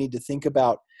concept that we need to think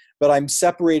about, but I'm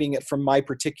separating it from my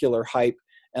particular hype,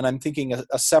 and I'm thinking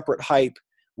a separate hype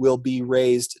will be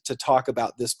raised to talk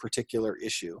about this particular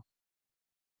issue.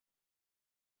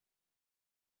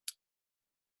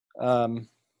 I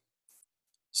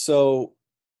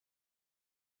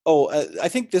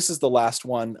think this is the last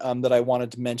one that I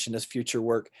wanted to mention as future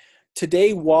work.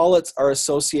 Today, wallets are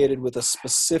associated with a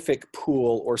specific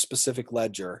pool or specific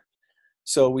ledger.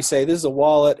 So we say this is a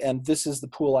wallet and this is the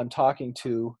pool I'm talking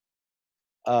to.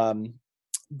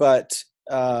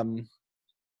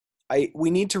 We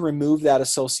need to remove that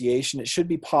association. It should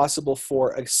be possible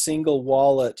for a single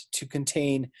wallet to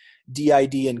contain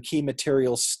DID and key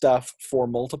material stuff for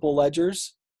multiple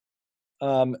ledgers.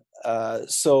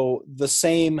 So the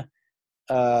same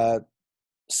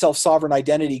self-sovereign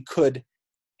identity could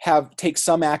take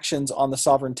some actions on the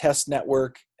sovereign test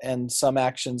network and some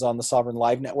actions on the sovereign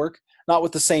live network, not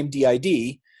with the same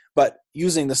DID, but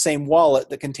using the same wallet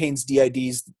that contains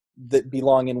DIDs that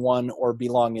belong in one or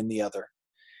belong in the other.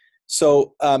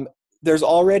 So there's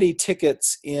already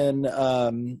tickets in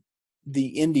the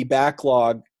Indy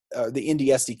backlog, the Indy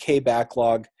SDK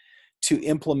backlog, to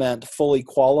implement fully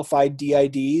qualified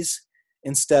DIDs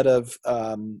instead of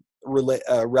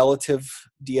relative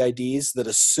DIDs that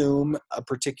assume a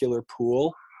particular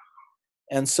pool.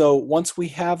 And so once we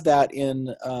have that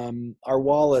in our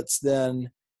wallets,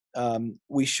 then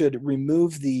we should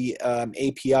remove the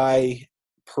API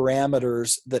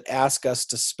parameters that ask us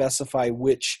to specify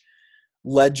which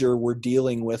ledger we're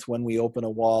dealing with when we open a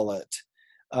wallet.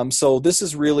 So this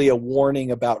is really a warning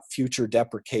about future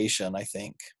deprecation, I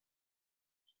think.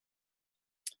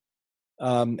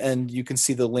 And you can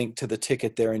see the link to the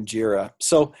ticket there in Jira.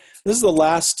 So this is the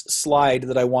last slide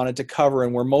that I wanted to cover,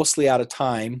 and we're mostly out of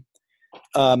time.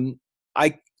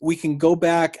 We can go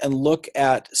back and look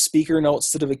at speaker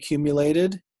notes that have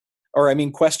accumulated,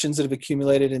 questions that have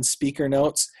accumulated in speaker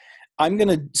notes. I'm going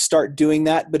to start doing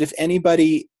that, but if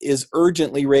anybody is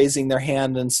urgently raising their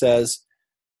hand and says,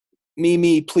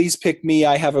 me, please pick me,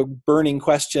 I have a burning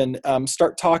question,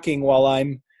 start talking while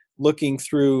I'm looking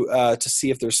through to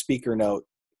see if there's speaker note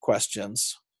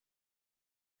questions.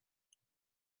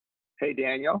 Hey,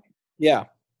 Daniel. Yeah.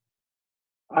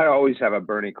 I always have a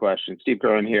burning question. Steve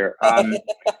Curran here.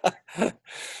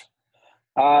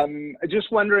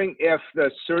 Just wondering if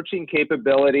the searching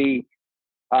capability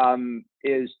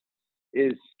is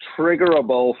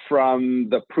triggerable from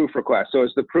the proof request. So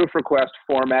is the proof request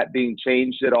format being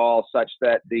changed at all such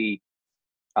that the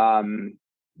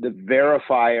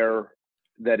verifier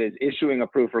that is issuing a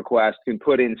proof request can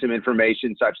put in some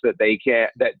information such that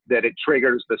that it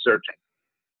triggers the searching?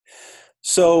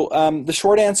 So the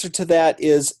short answer to that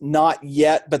is not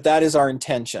yet, but that is our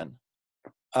intention.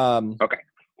 Okay,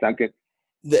 sounds good.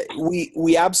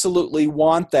 We absolutely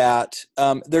want that.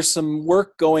 There's some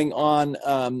work going on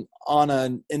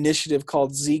an initiative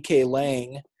called ZK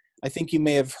Lang. I think you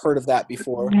may have heard of that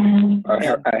before. I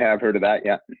have heard of that,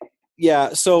 yeah. Yeah,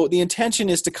 so the intention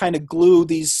is to kind of glue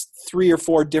these 3 or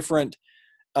 4 different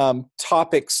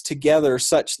topics together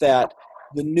such that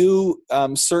the new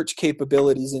search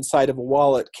capabilities inside of a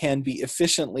wallet can be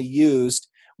efficiently used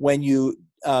when you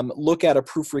look at a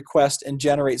proof request and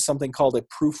generate something called a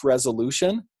proof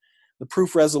resolution, the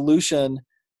proof resolution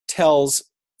tells,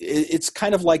 it's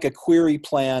kind of like a query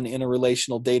plan in a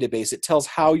relational database. It tells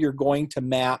how you're going to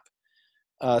map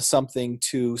something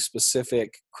to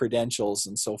specific credentials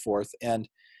and so forth. And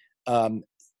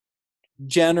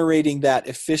generating that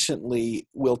efficiently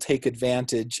will take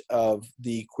advantage of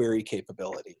the query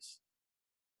capabilities.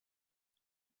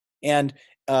 And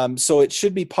so it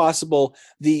should be possible.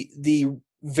 The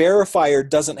verifier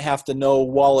doesn't have to know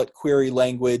wallet query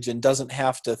language and doesn't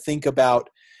have to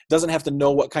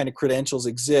know what kind of credentials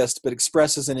exist, but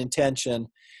expresses an intention.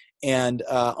 And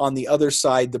on the other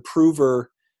side, the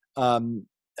prover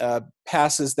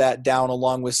passes that down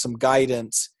along with some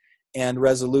guidance, and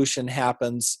resolution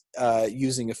happens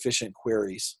using efficient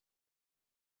queries.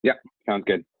 Yeah, sounds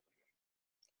good.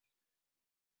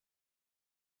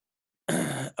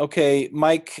 Okay,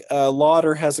 Mike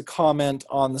Lauder has a comment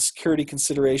on the security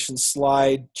considerations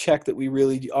slide. Check that we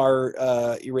really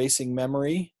are erasing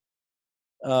memory.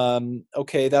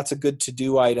 Okay, that's a good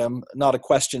to-do item. Not a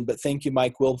question, but thank you,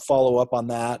 Mike. We'll follow up on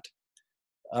that.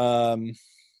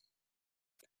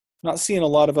 Not seeing a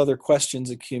lot of other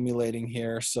questions accumulating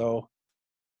here. So,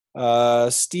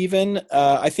 Stephen,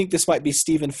 I think this might be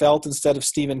Stephen Felt instead of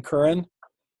Stephen Curran.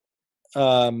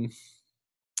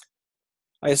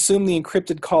 I assume the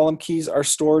encrypted column keys are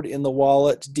stored in the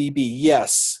wallet DB.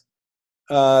 Yes,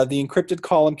 the encrypted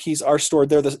column keys are stored.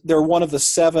 They're one of the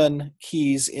 7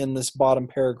 keys in this bottom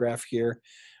paragraph here.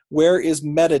 Where is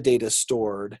metadata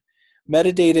stored?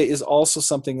 Metadata is also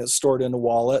something that's stored in a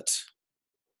wallet.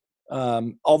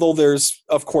 Although there's,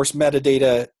 of course,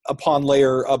 metadata upon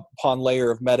layer of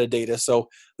metadata. So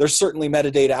there's certainly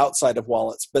metadata outside of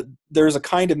wallets, but there's a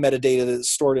kind of metadata that's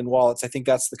stored in wallets. I think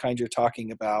that's the kind you're talking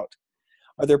about.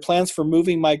 Are there plans for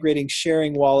moving, migrating,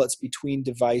 sharing wallets between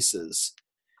devices?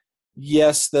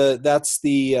 Yes, that's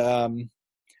the,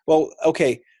 well,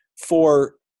 okay,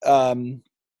 for the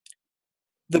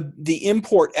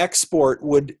import-export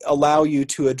would allow you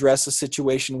to address a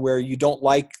situation where you don't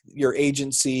like your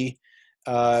agency,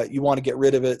 you want to get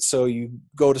rid of it, so you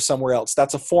go to somewhere else.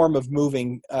 That's a form of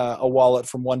moving a wallet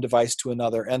from one device to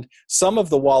another. And some of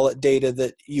the wallet data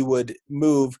that you would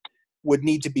move would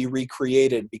need to be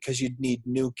recreated because you'd need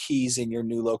new keys in your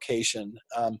new location.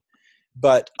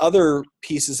 But other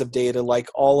pieces of data, like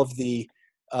all of the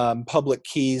public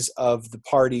keys of the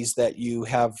parties that you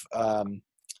have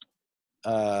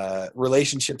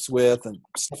relationships with and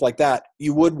stuff like that,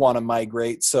 you would want to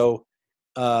migrate. So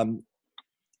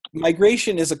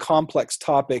migration is a complex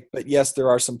topic, but yes, there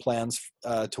are some plans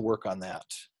to work on that.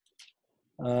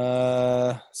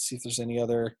 Let's see if there's any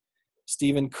other.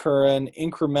 Stephen Curran,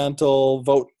 incremental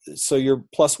vote. So you're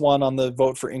 +1 on the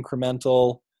vote for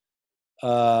incremental.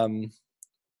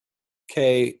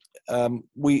 Okay,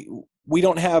 we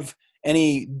don't have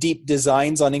any deep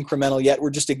designs on incremental yet. We're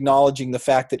just acknowledging the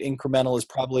fact that incremental is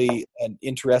probably an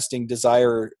interesting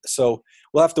desire. So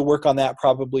we'll have to work on that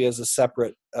probably as a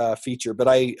separate feature. But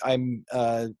I'm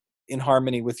in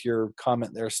harmony with your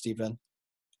comment there, Stephen.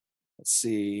 Let's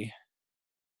see.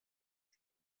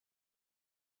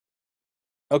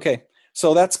 Okay,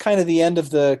 so that's kind of the end of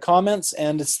the comments,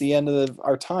 and it's the end of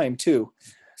our time too.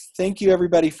 Thank you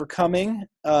everybody for coming.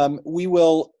 We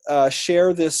will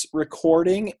share this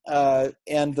recording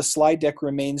and the slide deck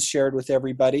remains shared with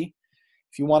everybody.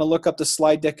 If you want to look up the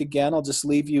slide deck again, I'll just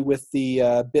leave you with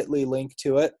the bit.ly link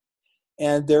to it.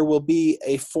 And there will be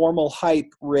a formal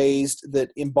hype raised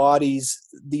that embodies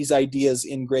these ideas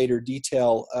in greater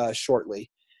detail shortly.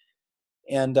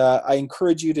 And I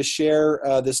encourage you to share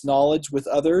this knowledge with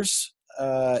others.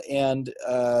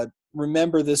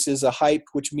 Remember, this is a hype,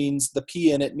 which means the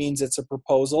P in it means it's a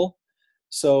proposal.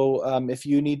 So if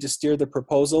you need to steer the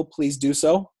proposal, please do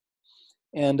so.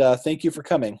 And thank you for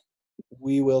coming.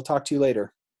 We will talk to you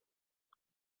later.